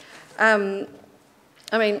that.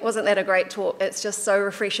 I mean, wasn't that a great talk? It's just so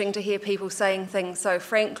refreshing to hear people saying things so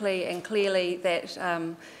frankly and clearly that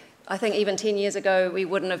I think even 10 years ago we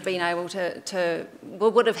wouldn't have been able we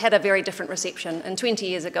would have had a very different reception, and 20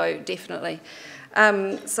 years ago, definitely.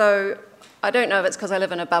 So I don't know if it's because I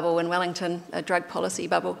live in a bubble in Wellington, a drug policy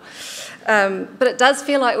bubble, but it does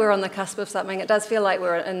feel like we're on the cusp of something. It does feel like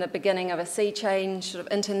we're in the beginning of a sea change, sort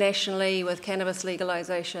of internationally with cannabis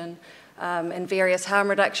legalisation. And various harm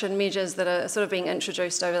reduction measures that are sort of being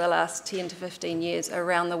introduced over the last 10 to 15 years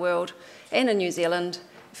around the world and in New Zealand.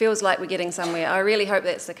 It feels like we're getting somewhere. I really hope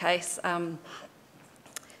that's the case. And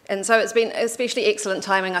so it's been especially excellent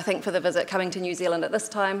timing, I think, for the visit coming to New Zealand at this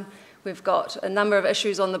time. We've got a number of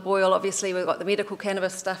issues on the boil. Obviously, we've got the medical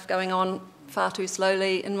cannabis stuff going on far too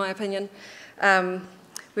slowly, in my opinion.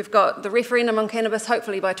 We've got the referendum on cannabis,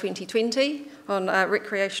 hopefully by 2020, on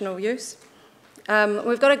recreational use.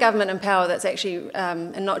 We've got a government in power that's actually,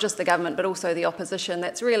 and not just the government, but also the opposition,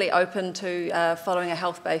 that's really open to following a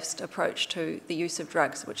health-based approach to the use of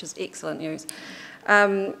drugs, which is excellent news.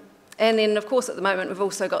 And then, of course, at the moment, we've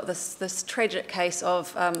also got this tragic case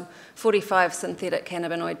of 45 synthetic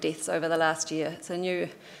cannabinoid deaths over the last year. It's a new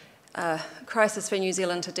crisis for New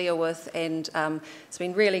Zealand to deal with, and it's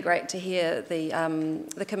been really great to hear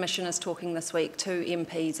the commissioners talking this week to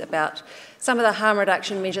MPs about some of the harm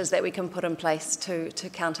reduction measures that we can put in place to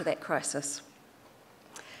counter that crisis.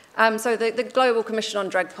 So the Global Commission on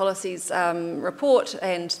Drug Policy's report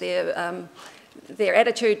and their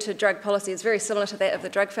attitude to drug policy is very similar to that of the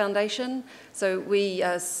Drug Foundation. So we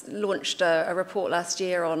launched a report last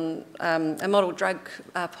year on a model drug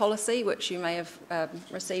policy, which you may have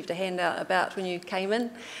received a handout about when you came in.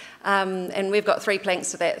 And we've got 3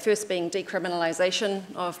 planks to that. First being decriminalisation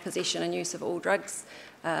of possession and use of all drugs.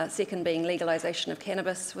 Second being legalisation of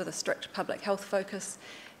cannabis with a strict public health focus.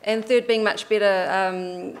 And third being much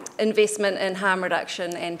better investment in harm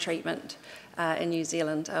reduction and treatment. In New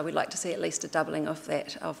Zealand, we'd like to see at least a doubling of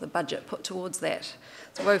that, of the budget put towards that.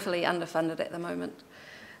 It's woefully underfunded at the moment.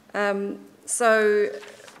 So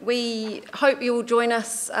we hope you'll join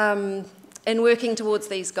us in working towards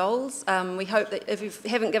these goals. We hope that if you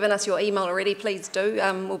haven't given us your email already, please do.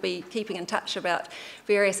 We'll be keeping in touch about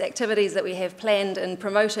various activities that we have planned in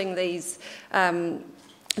promoting these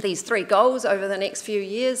 3 goals over the next few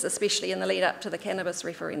years, especially in the lead up to the cannabis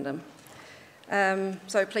referendum.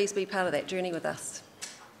 So please be part of that journey with us.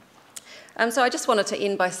 So I just wanted to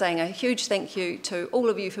end by saying a huge thank you to all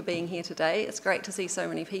of you for being here today. It's great to see so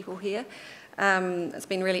many people here. It's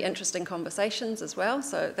been really interesting conversations as well,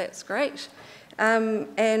 so that's great.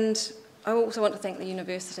 And I also want to thank the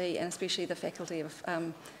university and especially the Faculty of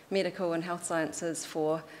Medical and Health Sciences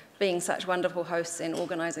for being such wonderful hosts and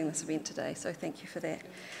organising this event today, so thank you for that.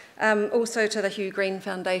 Also to the Hugh Green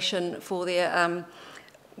Foundation for their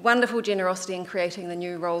wonderful generosity in creating the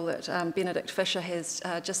new role that Benedict Fisher has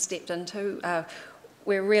just stepped into.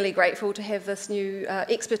 We're really grateful to have this new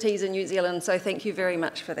expertise in New Zealand, so thank you very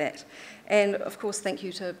much for that. And of course, thank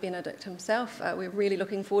you to Benedict himself. We're really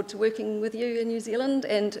looking forward to working with you in New Zealand,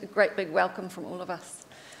 and a great big welcome from all of us.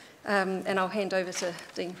 And I'll hand over to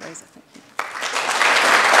Dean Fraser. Thank you.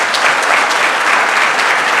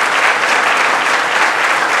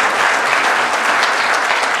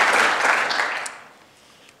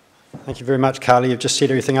 Thank you very much, Carly. You've just said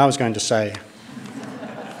everything I was going to say.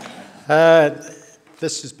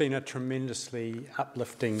 This has been a tremendously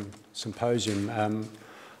uplifting symposium.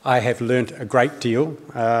 I have learnt a great deal,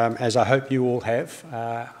 as I hope you all have.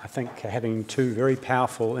 I think having 2 very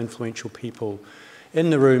powerful, influential people in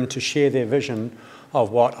the room to share their vision of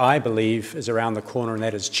what I believe is around the corner, and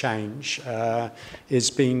that is change,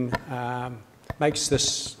 makes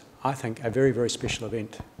this, I think, a very, very special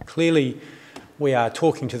event. Clearly, we are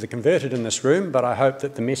talking to the converted in this room, but I hope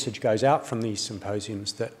that the message goes out from these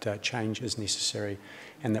symposiums that change is necessary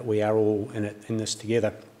and that we are all in this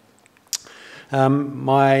together.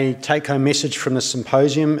 My take-home message from the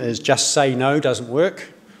symposium is just say no doesn't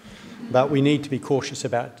work, but we need to be cautious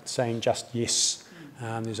about saying just yes.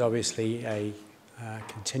 There's obviously a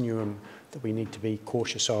continuum that we need to be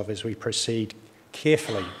cautious of as we proceed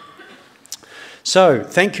carefully. So,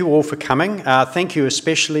 thank you all for coming. Thank you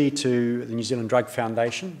especially to the New Zealand Drug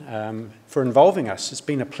Foundation for involving us. It's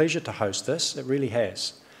been a pleasure to host this, it really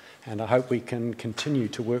has. And I hope we can continue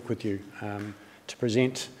to work with you to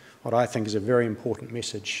present what I think is a very important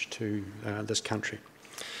message to this country.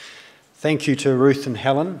 Thank you to Ruth and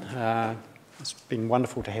Helen. It's been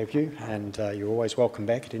wonderful to have you, and you're always welcome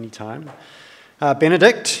back at any time.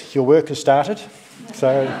 Benedict, your work has started,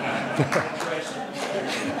 so...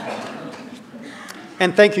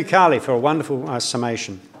 And thank you, Carly, for a wonderful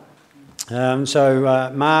summation.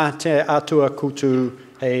 Mā te atua kutu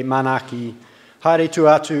he manaki, haere tu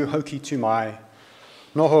atu hoki tu mai,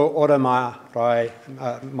 noho ora mai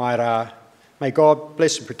rā. May God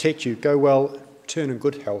bless and protect you. Go well, return in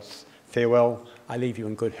good health. Farewell, I leave you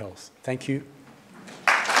in good health. Thank you.